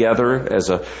 pray together as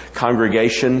a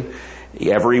congregation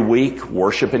every week,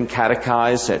 worship and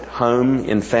catechize at home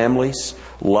in families,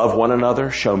 love one another,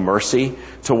 show mercy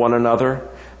to one another,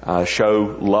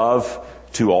 show love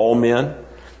to all men.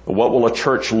 What will a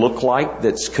church look like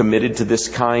that's committed to this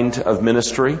kind of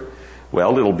ministry?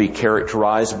 Well, it'll be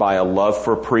characterized by a love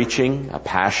for preaching, a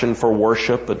passion for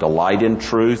worship, a delight in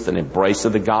truth, an embrace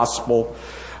of the gospel,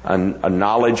 a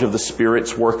knowledge of the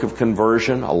Spirit's work of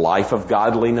conversion, a life of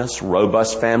godliness,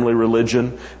 robust family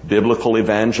religion, biblical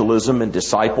evangelism and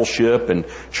discipleship and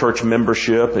church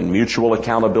membership and mutual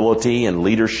accountability and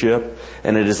leadership,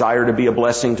 and a desire to be a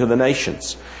blessing to the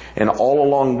nations. And all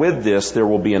along with this, there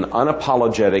will be an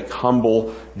unapologetic,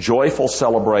 humble, joyful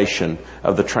celebration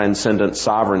of the transcendent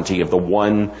sovereignty of the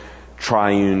one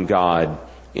triune God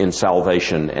in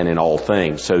salvation and in all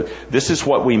things. So this is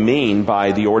what we mean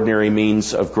by the ordinary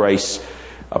means of grace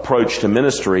approach to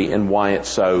ministry and why it's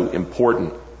so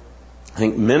important. I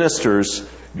think ministers,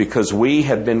 because we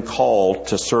have been called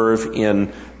to serve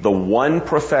in the one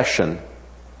profession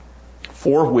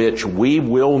for which we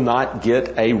will not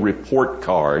get a report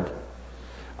card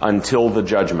until the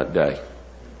judgment day.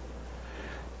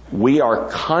 we are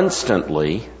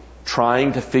constantly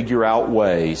trying to figure out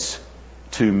ways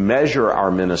to measure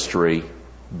our ministry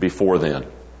before then.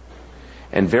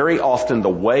 And very often the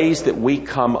ways that we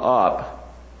come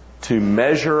up to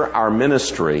measure our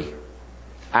ministry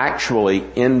actually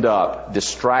end up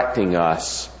distracting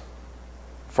us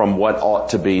from what ought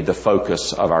to be the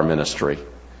focus of our ministry,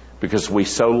 because we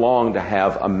so long to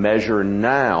have a measure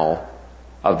now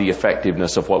of the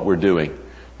effectiveness of what we're doing.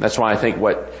 That's why I think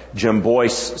what Jim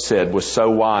Boyce said was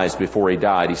so wise before he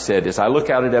died. He said, as I look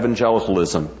out at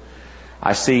evangelicalism,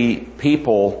 I see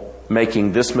people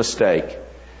making this mistake.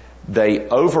 They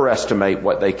overestimate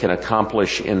what they can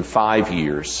accomplish in 5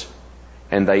 years,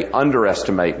 and they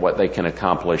underestimate what they can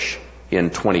accomplish in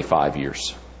 25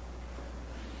 years.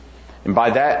 And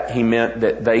by that, he meant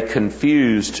that they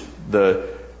confused the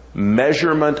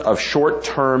measurement of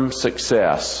short-term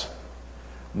success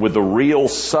with the real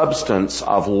substance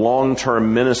of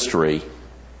long-term ministry,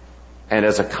 and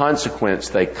as a consequence,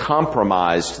 they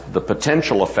compromised the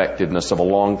potential effectiveness of a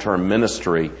long-term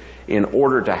ministry in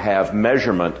order to have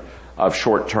measurement of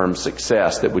short-term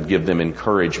success that would give them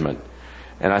encouragement.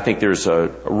 And I think there's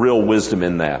a real wisdom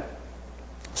in that.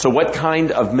 So what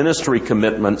kind of ministry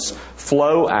commitments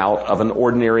flow out of an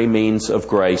ordinary means of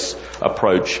grace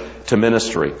approach to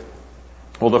ministry?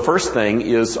 Well, the first thing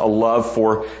is a love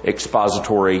for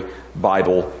expository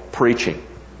Bible preaching.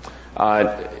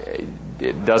 I'm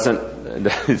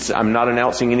not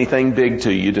announcing anything big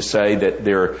to you to say that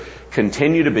there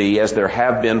continue to be, as there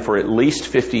have been for at least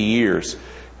 50 years,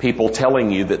 people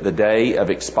telling you that the day of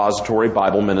expository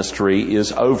Bible ministry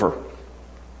is over.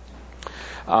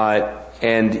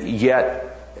 And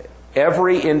yet,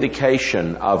 every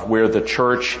indication of where the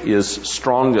church is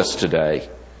strongest today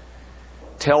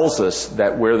tells us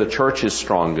that where the church is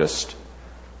strongest,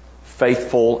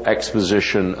 faithful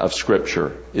exposition of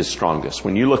Scripture is strongest.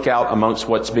 When you look out amongst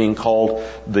what's being called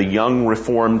the young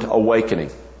Reformed awakening,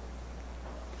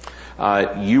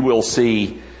 you will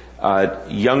see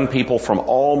young people from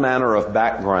all manner of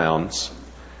backgrounds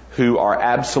who are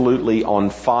absolutely on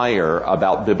fire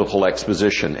about biblical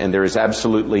exposition, and there is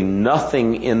absolutely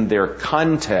nothing in their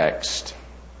context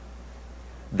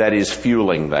that is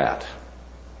fueling that.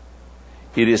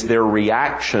 It is their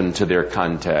reaction to their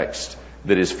context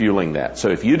that is fueling that. So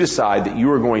if you decide that you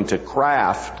are going to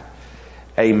craft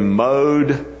a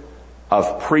mode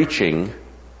of preaching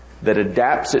that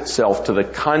adapts itself to the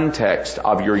context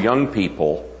of your young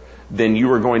people, then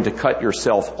you are going to cut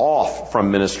yourself off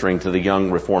from ministering to the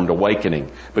young Reformed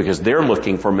awakening, because they're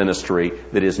looking for ministry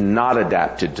that is not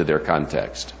adapted to their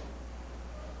context.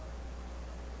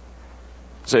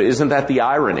 So isn't that the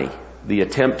irony? The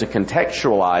attempt to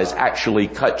contextualize actually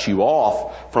cuts you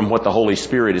off from what the Holy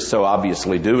Spirit is so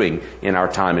obviously doing in our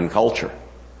time and culture.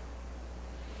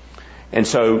 And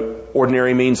so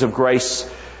ordinary means of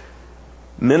grace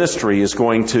ministry is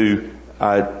going to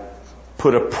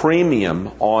put a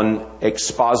premium on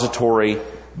expository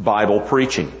Bible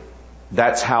preaching.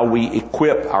 That's how we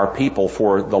equip our people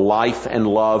for the life and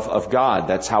love of God.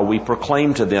 That's how we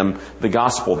proclaim to them the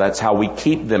gospel. That's how we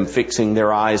keep them fixing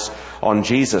their eyes on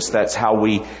Jesus. That's how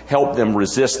we help them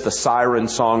resist the siren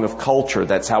song of culture.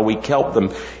 That's how we help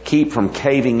them keep from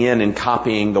caving in and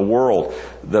copying the world.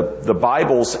 The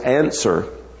Bible's answer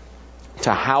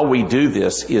to how we do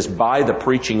this is by the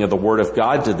preaching of the Word of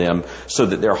God to them, so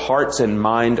that their hearts and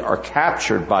mind are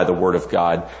captured by the Word of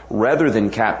God rather than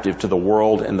captive to the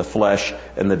world and the flesh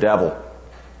and the devil.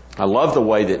 I love the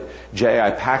way that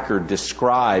J.I. Packer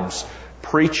describes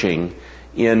preaching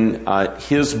in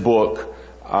his book,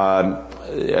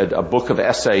 a book of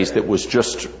essays that was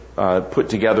just put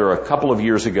together a couple of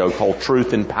years ago called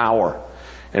Truth and Power.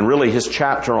 And really his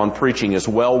chapter on preaching is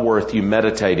well worth you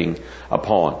meditating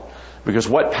upon. Because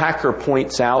what Packer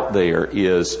points out there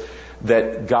is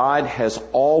that God has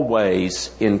always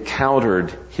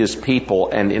encountered His people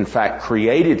and in fact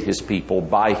created His people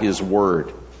by His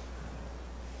Word.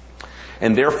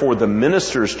 And therefore the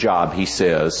minister's job, he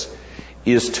says,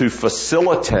 is to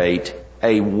facilitate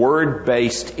a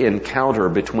Word-based encounter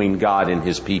between God and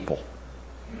His people,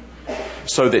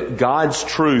 so that God's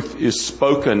truth is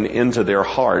spoken into their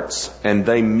hearts and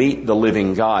they meet the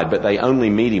living God, but they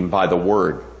only meet Him by the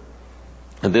Word.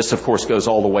 And this, of course, goes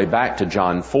all the way back to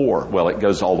John 4. Well, it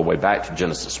goes all the way back to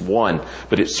Genesis 1,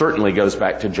 but it certainly goes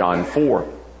back to John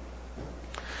 4.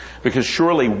 Because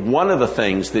surely one of the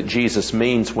things that Jesus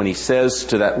means when He says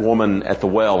to that woman at the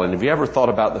well, and have you ever thought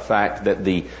about the fact that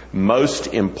the most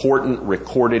important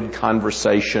recorded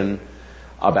conversation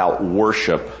about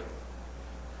worship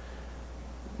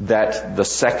that the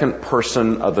second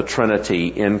person of the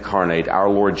Trinity incarnate, our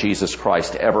Lord Jesus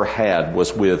Christ, ever had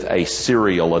was with a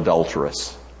serial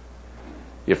adulteress?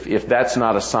 If that's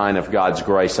not a sign of God's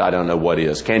grace, I don't know what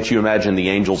is. Can't you imagine the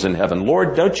angels in heaven?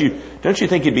 Lord, don't you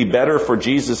think it'd be better for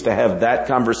Jesus to have that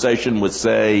conversation with,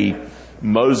 say,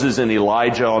 Moses and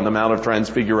Elijah on the Mount of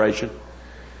Transfiguration?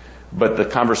 But the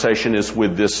conversation is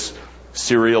with this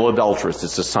serial adulteress.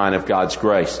 It's a sign of God's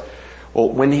grace. Well,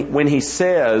 when he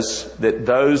says that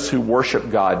those who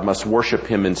worship God must worship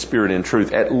Him in spirit and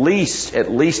truth, at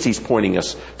least he's pointing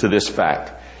us to this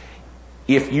fact.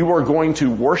 If you are going to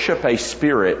worship a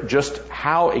spirit, just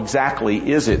how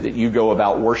exactly is it that you go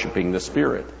about worshiping the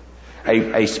spirit?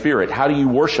 A spirit. How do you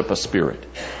worship a spirit?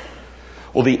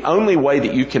 Well, the only way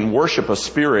that you can worship a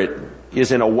spirit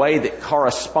is in a way that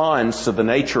corresponds to the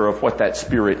nature of what that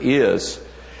spirit is.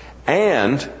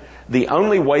 And the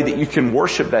only way that you can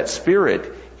worship that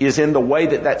spirit is in the way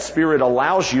that that spirit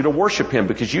allows you to worship Him,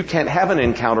 because you can't have an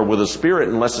encounter with a spirit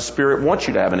unless the spirit wants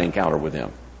you to have an encounter with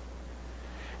Him.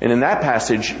 And in that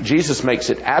passage, Jesus makes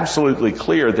it absolutely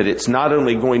clear that it's not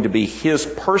only going to be His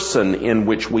person in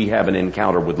which we have an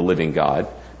encounter with the living God,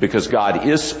 because God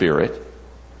is spirit,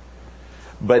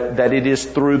 but that it is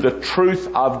through the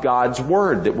truth of God's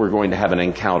Word that we're going to have an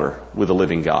encounter with the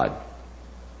living God.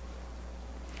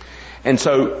 And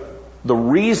so the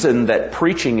reason that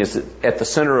preaching is at the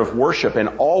center of worship,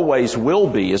 and always will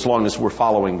be as long as we're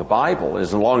following the Bible,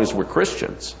 as long as we're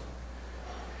Christians,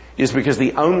 is because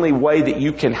the only way that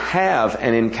you can have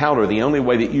an encounter, the only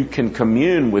way that you can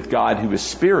commune with God who is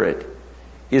Spirit,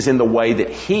 is in the way that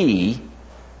He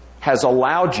has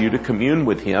allowed you to commune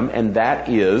with Him, and that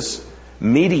is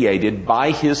mediated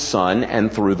by His Son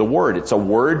and through the Word. It's a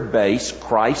Word-based,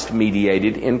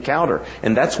 Christ-mediated encounter.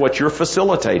 And that's what you're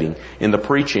facilitating in the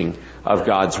preaching of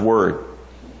God's Word.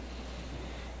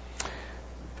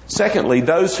 Secondly,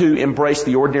 those who embrace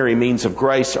the ordinary means of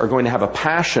grace are going to have a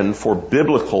passion for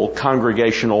biblical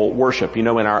congregational worship. You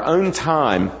know, in our own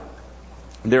time,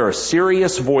 there are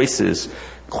serious voices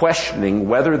questioning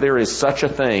whether there is such a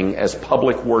thing as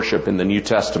public worship in the New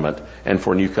Testament and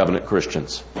for New Covenant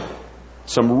Christians.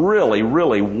 Some really,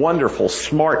 really wonderful,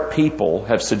 smart people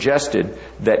have suggested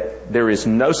that there is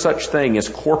no such thing as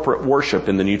corporate worship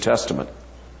in the New Testament.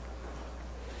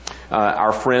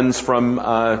 Our friends from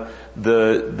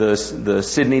the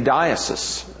Sydney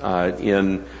Diocese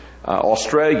in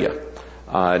Australia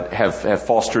have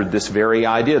fostered this very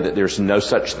idea that there's no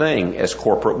such thing as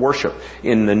corporate worship.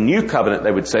 In the New Covenant,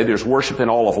 they would say there's worship in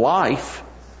all of life,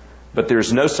 but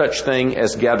there's no such thing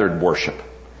as gathered worship.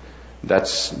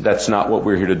 That's not what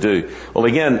we're here to do. Well,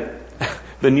 again,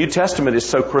 the New Testament is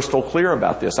so crystal clear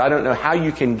about this. I don't know how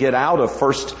you can get out of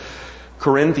 1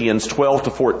 Corinthians 12 to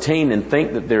 14 and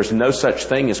think that there's no such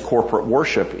thing as corporate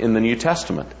worship in the New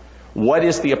Testament. What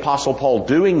is the Apostle Paul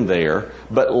doing there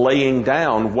but laying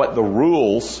down what the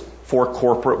rules for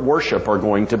corporate worship are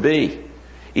going to be?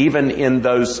 Even in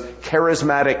those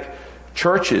charismatic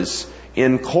churches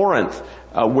in Corinth,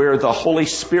 where the Holy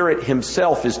Spirit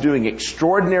Himself is doing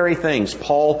extraordinary things,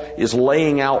 Paul is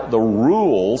laying out the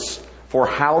rules for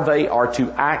how they are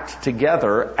to act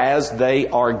together as they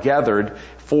are gathered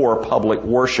for public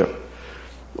worship.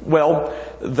 Well,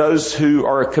 those who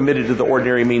are committed to the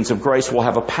ordinary means of grace will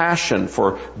have a passion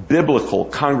for biblical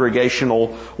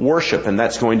congregational worship, and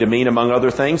that's going to mean, among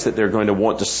other things, that they're going to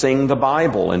want to sing the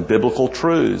Bible and biblical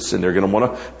truths, and they're going to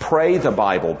want to pray the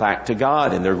Bible back to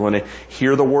God, and they're going to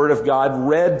hear the Word of God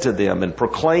read to them and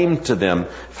proclaimed to them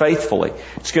faithfully.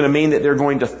 It's going to mean that they're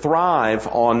going to thrive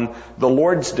on the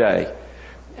Lord's Day,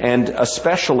 and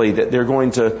especially that they're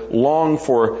going to long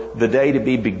for the day to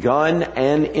be begun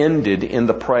and ended in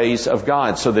the praise of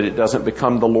God, so that it doesn't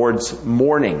become the Lord's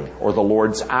morning or the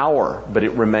Lord's hour, but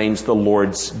it remains the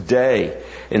Lord's day.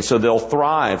 And so they'll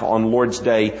thrive on Lord's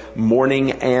Day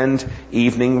morning and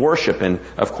evening worship. And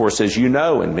of course, as you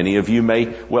know, and many of you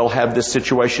may well have this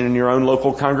situation in your own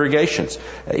local congregations,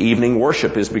 evening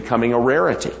worship is becoming a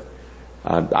rarity.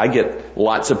 I get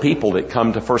lots of people that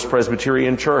come to First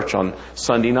Presbyterian Church on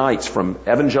Sunday nights from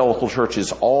evangelical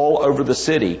churches all over the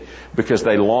city because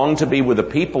they long to be with the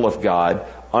people of God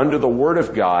under the Word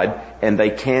of God, and they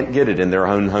can't get it in their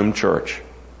own home church.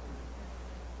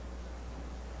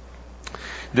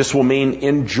 This will mean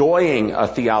enjoying a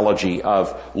theology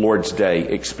of Lord's Day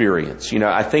experience. You know,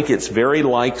 I think it's very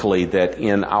likely that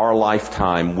in our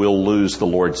lifetime we'll lose the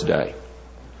Lord's Day.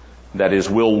 That is,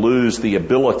 we'll lose the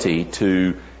ability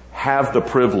to have the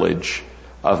privilege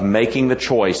of making the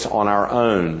choice on our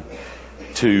own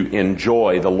to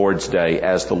enjoy the Lord's Day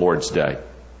as the Lord's Day.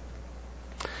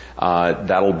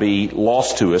 That'll be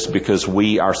lost to us because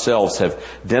we ourselves have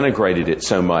denigrated it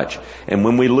so much. And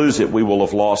when we lose it, we will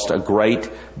have lost a great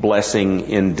blessing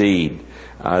indeed.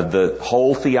 The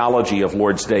whole theology of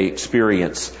Lord's Day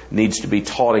experience needs to be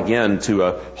taught again to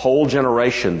a whole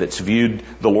generation that's viewed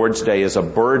the Lord's Day as a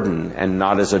burden and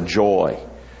not as a joy.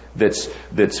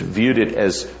 That's viewed it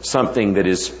as something that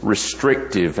is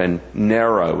restrictive and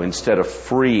narrow instead of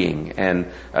freeing and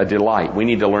a delight. We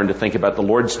need to learn to think about the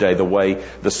Lord's Day the way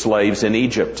the slaves in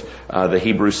Egypt, the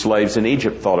Hebrew slaves in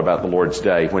Egypt thought about the Lord's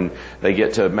Day. When they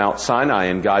get to Mount Sinai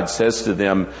and God says to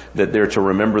them that they're to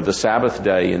remember the Sabbath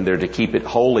day and they're to keep it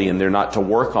holy and they're not to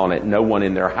work on it, no one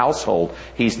in their household,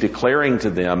 He's declaring to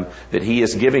them that He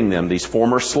is giving them, these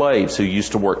former slaves who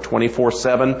used to work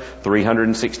 24/7,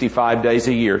 365 days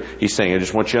a year, He's saying, I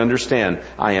just want you to understand,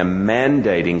 I am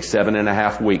mandating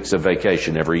 7.5 weeks of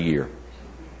vacation every year.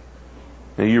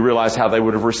 Now you realize how they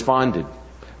would have responded.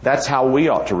 That's how we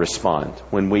ought to respond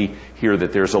when we hear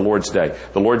that there's a Lord's Day.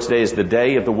 The Lord's Day is the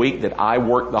day of the week that I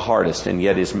work the hardest and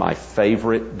yet is my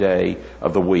favorite day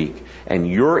of the week. And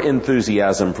your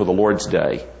enthusiasm for the Lord's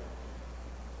Day,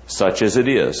 such as it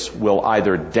is, will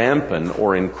either dampen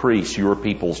or increase your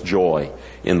people's joy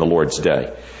in the Lord's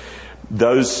Day.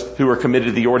 Those who are committed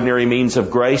to the ordinary means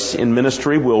of grace in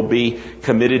ministry will be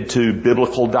committed to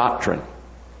biblical doctrine.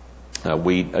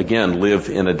 We, again, live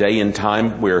in a day and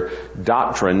time where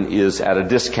doctrine is at a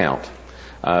discount.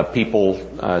 People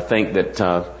think that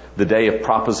the day of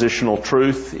propositional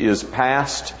truth is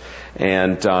past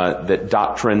and that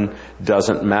doctrine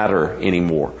doesn't matter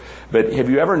anymore. But have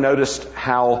you ever noticed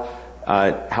how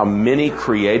many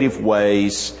creative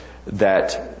ways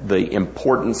that the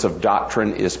importance of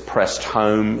doctrine is pressed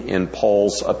home in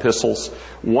Paul's epistles?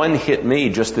 One hit me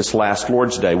just this last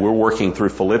Lord's Day. We're working through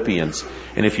Philippians.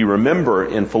 And if you remember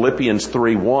in Philippians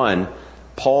 3:1,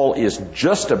 Paul is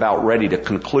just about ready to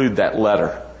conclude that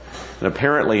letter. And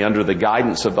apparently under the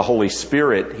guidance of the Holy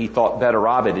Spirit, he thought better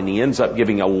of it, and he ends up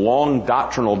giving a long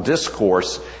doctrinal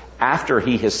discourse after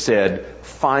he has said,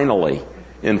 finally,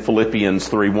 in Philippians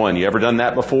 3:1. You ever done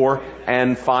that before?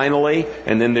 And finally,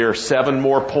 and then there are 7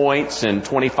 more points and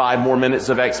 25 more minutes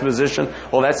of exposition.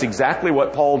 Well, that's exactly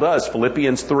what Paul does.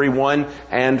 Philippians 3:1,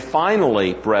 and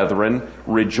finally, brethren,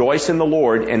 rejoice in the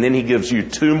Lord. And then he gives you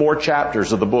 2 more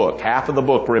chapters of the book. Half of the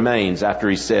book remains after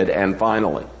he said, and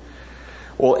finally.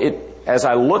 Well, as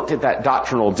I looked at that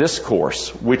doctrinal discourse,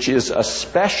 which is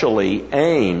especially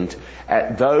aimed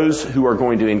at those who are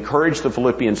going to encourage the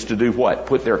Philippians to do what?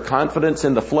 Put their confidence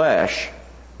in the flesh,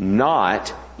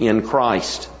 not in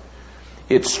Christ.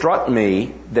 It struck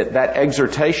me that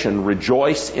exhortation,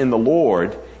 rejoice in the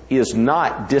Lord, is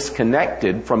not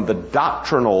disconnected from the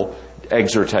doctrinal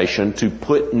exhortation to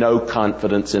put no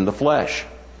confidence in the flesh.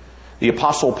 The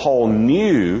Apostle Paul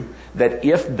knew that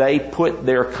if they put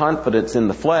their confidence in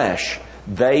the flesh,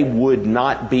 they would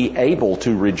not be able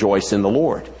to rejoice in the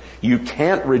Lord. You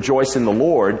can't rejoice in the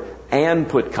Lord and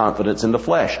put confidence in the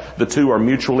flesh. The two are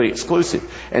mutually exclusive.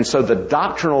 And so the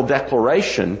doctrinal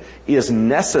declaration is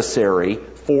necessary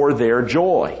for their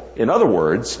joy. In other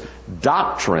words,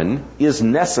 doctrine is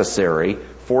necessary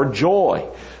for joy.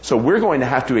 So we're going to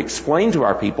have to explain to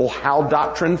our people how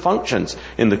doctrine functions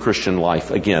in the Christian life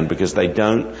again, because they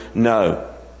don't know.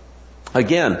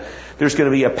 Again, there's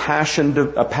going to be a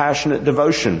passionate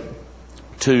devotion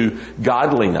to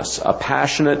godliness, a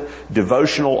passionate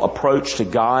devotional approach to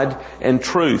God and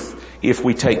truth if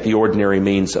we take the ordinary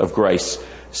means of grace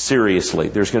seriously.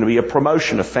 There's going to be a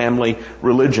promotion of family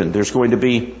religion. There's going to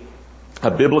be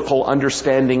a biblical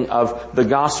understanding of the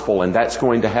gospel, and that's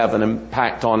going to have an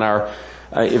impact on our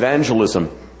evangelism.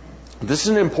 This is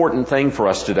an important thing for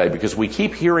us today because we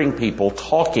keep hearing people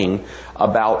talking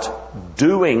about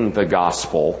doing the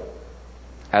gospel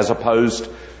as opposed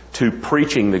to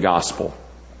preaching the gospel.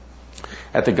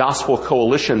 At the Gospel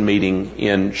Coalition meeting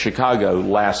in Chicago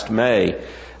last May,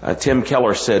 Tim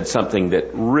Keller said something that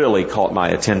really caught my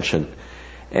attention.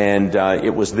 And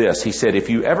it was this. He said, if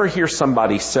you ever hear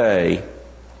somebody say,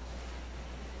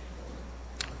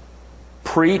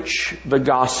 preach the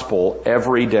gospel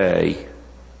every day,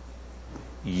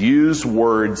 use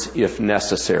words if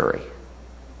necessary.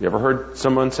 You ever heard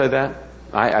someone say that?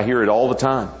 I hear it all the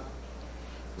time.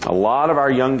 A lot of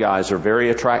our young guys are very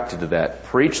attracted to that.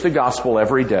 Preach the gospel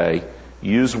every day.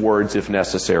 Use words if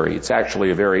necessary. It's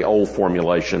actually a very old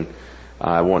formulation.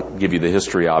 I won't give you the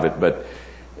history of it, but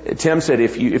Tim said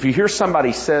if you hear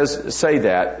somebody say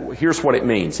that, here's what it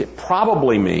means. It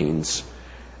probably means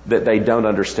that they don't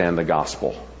understand the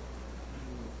gospel.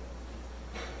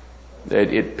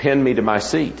 It pinned me to my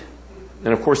seat.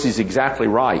 And of course he's exactly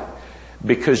right,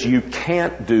 because you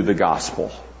can't do the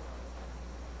gospel.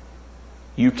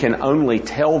 You can only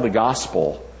tell the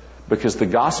gospel because the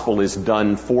gospel is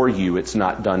done for you. It's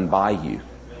not done by you.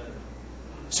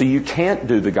 So you can't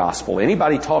do the gospel.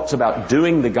 Anybody talks about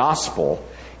doing the gospel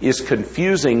is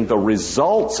confusing the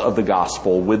results of the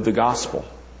gospel with the gospel.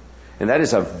 And that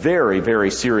is a very, very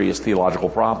serious theological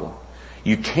problem.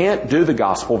 You can't do the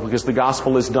gospel because the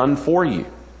gospel is done for you.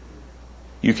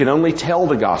 You can only tell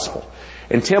the gospel.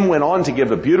 And Tim went on to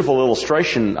give a beautiful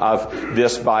illustration of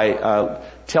this by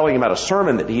telling about a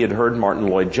sermon that he had heard Martin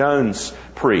Lloyd-Jones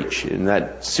preach in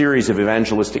that series of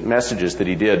evangelistic messages that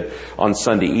he did on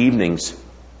Sunday evenings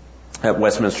at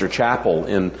Westminster Chapel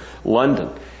in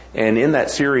London. And in that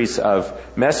series of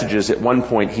messages, at one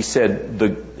point he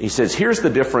says, here's the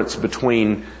difference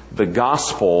between the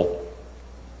gospel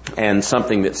and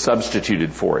something that's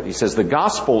substituted for it. He says, the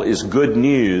gospel is good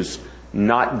news,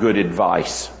 not good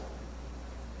advice.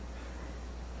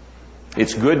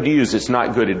 It's good news, it's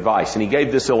not good advice. And he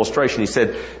gave this illustration. He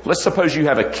said, let's suppose you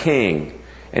have a king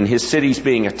and his city's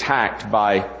being attacked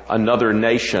by another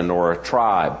nation or a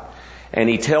tribe. And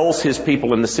he tells his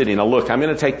people in the city, now look, I'm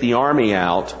going to take the army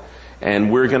out and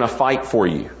we're going to fight for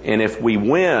you. And if we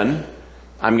win,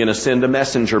 I'm going to send a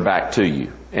messenger back to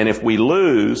you. And if we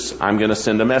lose, I'm going to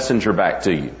send a messenger back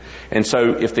to you. And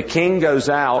so if the king goes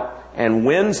out and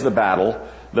wins the battle,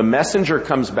 the messenger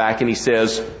comes back and he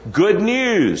says, good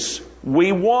news,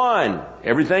 we won.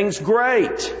 Everything's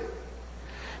great.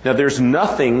 Now there's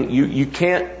nothing, you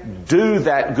can't do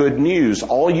that good news.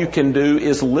 All you can do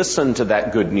is listen to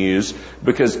that good news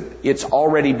because it's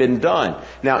already been done.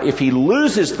 Now if he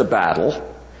loses the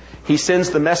battle, he sends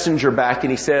the messenger back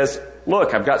and he says,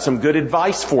 look, I've got some good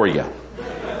advice for you.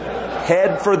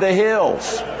 Head for the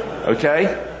hills.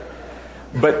 Okay?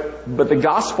 But the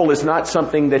gospel is not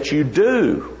something that you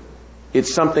do.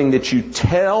 It's something that you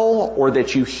tell or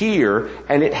that you hear,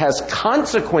 and it has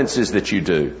consequences that you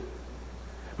do.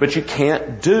 But you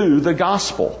can't do the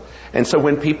gospel. And so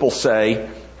when people say,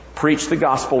 preach the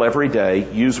gospel every day,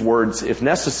 use words if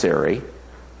necessary,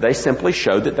 they simply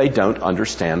show that they don't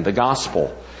understand the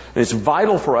gospel. And it's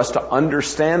vital for us to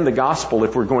understand the gospel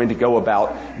if we're going to go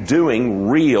about doing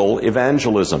real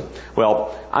evangelism.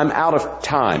 Well, I'm out of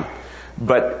time,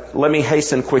 but let me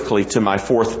hasten quickly to my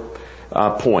fourth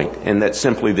point, and that's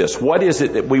simply this. What is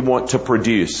it that we want to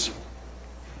produce?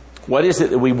 What is it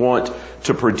that we want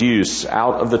to produce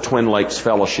out of the Twin Lakes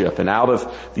Fellowship and out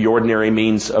of the ordinary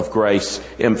means of grace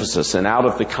emphasis and out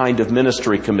of the kind of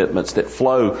ministry commitments that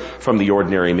flow from the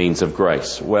ordinary means of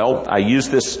grace? Well, I used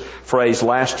this phrase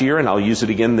last year and I'll use it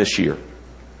again this year.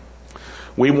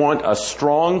 We want a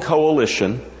strong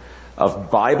coalition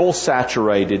of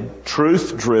Bible-saturated,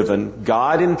 truth-driven,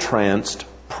 God-entranced,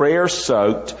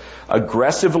 prayer-soaked,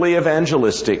 aggressively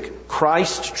evangelistic,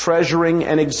 Christ-treasuring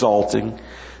and exalting,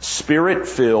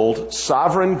 Spirit-filled,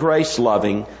 sovereign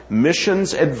grace-loving,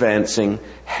 missions-advancing,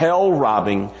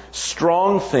 hell-robbing,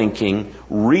 strong-thinking,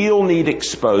 real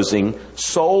need-exposing,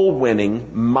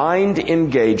 soul-winning,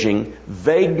 mind-engaging,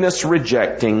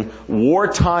 vagueness-rejecting,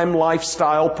 wartime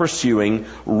lifestyle-pursuing,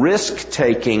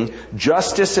 risk-taking,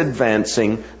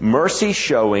 justice-advancing,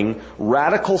 mercy-showing,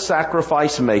 radical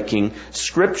sacrifice-making,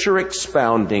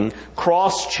 Scripture-expounding,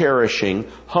 cross-cherishing,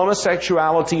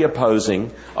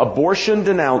 homosexuality-opposing,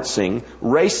 abortion-denouncing,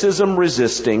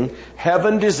 racism-resisting,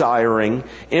 heaven-desiring,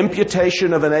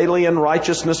 imputation of an alien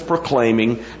righteousness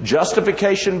proclaiming,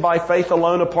 justification by faith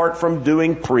alone apart from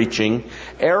doing preaching,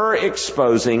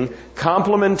 error-exposing,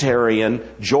 complementarian,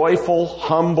 joyful,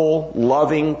 humble,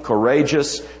 loving,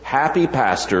 courageous, happy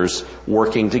pastors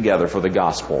working together for the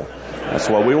gospel. That's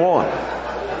what we want.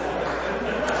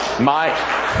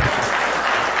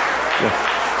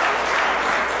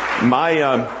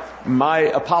 My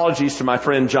apologies to my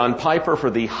friend John Piper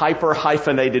for the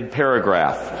hyper-hyphenated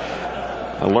paragraph.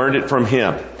 I learned it from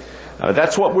him.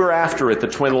 That's what we're after at the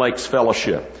Twin Lakes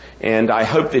Fellowship. And I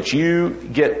hope that you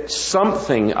get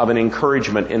something of an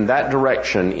encouragement in that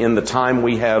direction in the time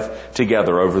we have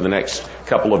together over the next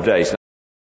couple of days.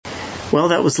 Well,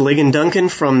 that was Ligon Duncan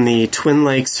from the Twin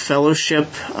Lakes Fellowship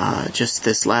just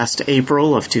this last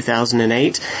April of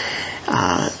 2008.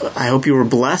 I hope you were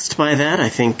blessed by that. I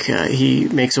think he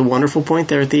makes a wonderful point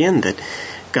there at the end that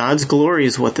God's glory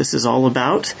is what this is all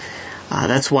about.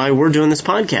 That's why we're doing this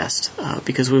podcast,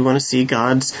 because we want to see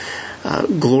God's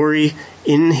glory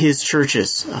in His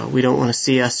churches. We don't want to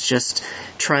see us just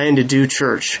trying to do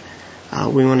church.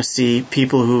 We want to see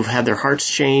people who've had their hearts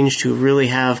changed, who really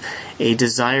have a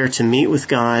desire to meet with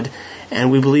God, and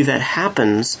we believe that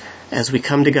happens as we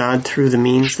come to God through the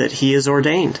means that He has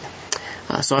ordained.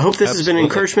 So I hope this has been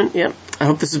encouragement. Yeah, I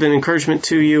hope this has been encouragement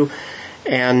to you.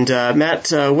 And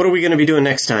Matt, what are we going to be doing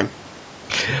next time?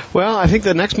 Well, I think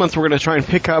the next month we're going to try and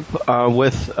pick up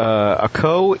with a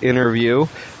co-interview,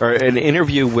 or an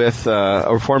interview with a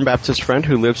Reformed Baptist friend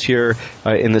who lives here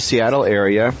in the Seattle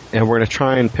area, and we're going to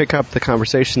try and pick up the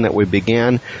conversation that we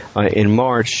began in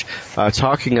March,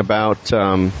 talking about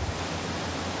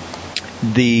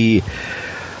the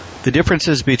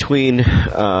differences between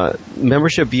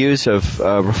membership views of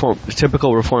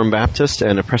typical Reformed Baptist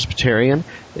and a Presbyterian,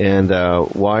 and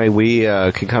why we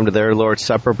can come to their Lord's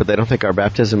Supper, but they don't think our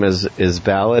baptism is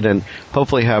valid, and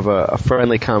hopefully have a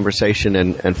friendly conversation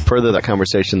and further that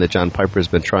conversation that John Piper has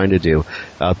been trying to do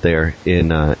out there in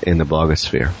the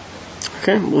blogosphere.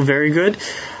 Okay, well, very good.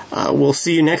 We'll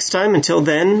see you next time. Until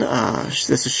then,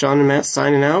 this is Sean and Matt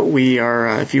signing out. We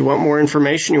are, if you want more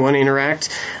information, you want to interact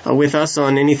with us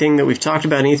on anything that we've talked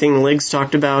about, anything Lig's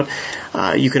talked about,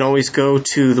 you can always go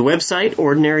to the website,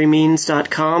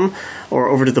 ordinarymeans.com, or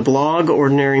over to the blog,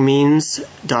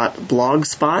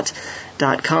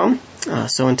 ordinarymeans.blogspot.com.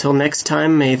 So until next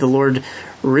time, may the Lord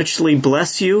richly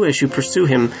bless you as you pursue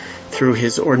Him through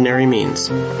His ordinary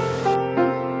means.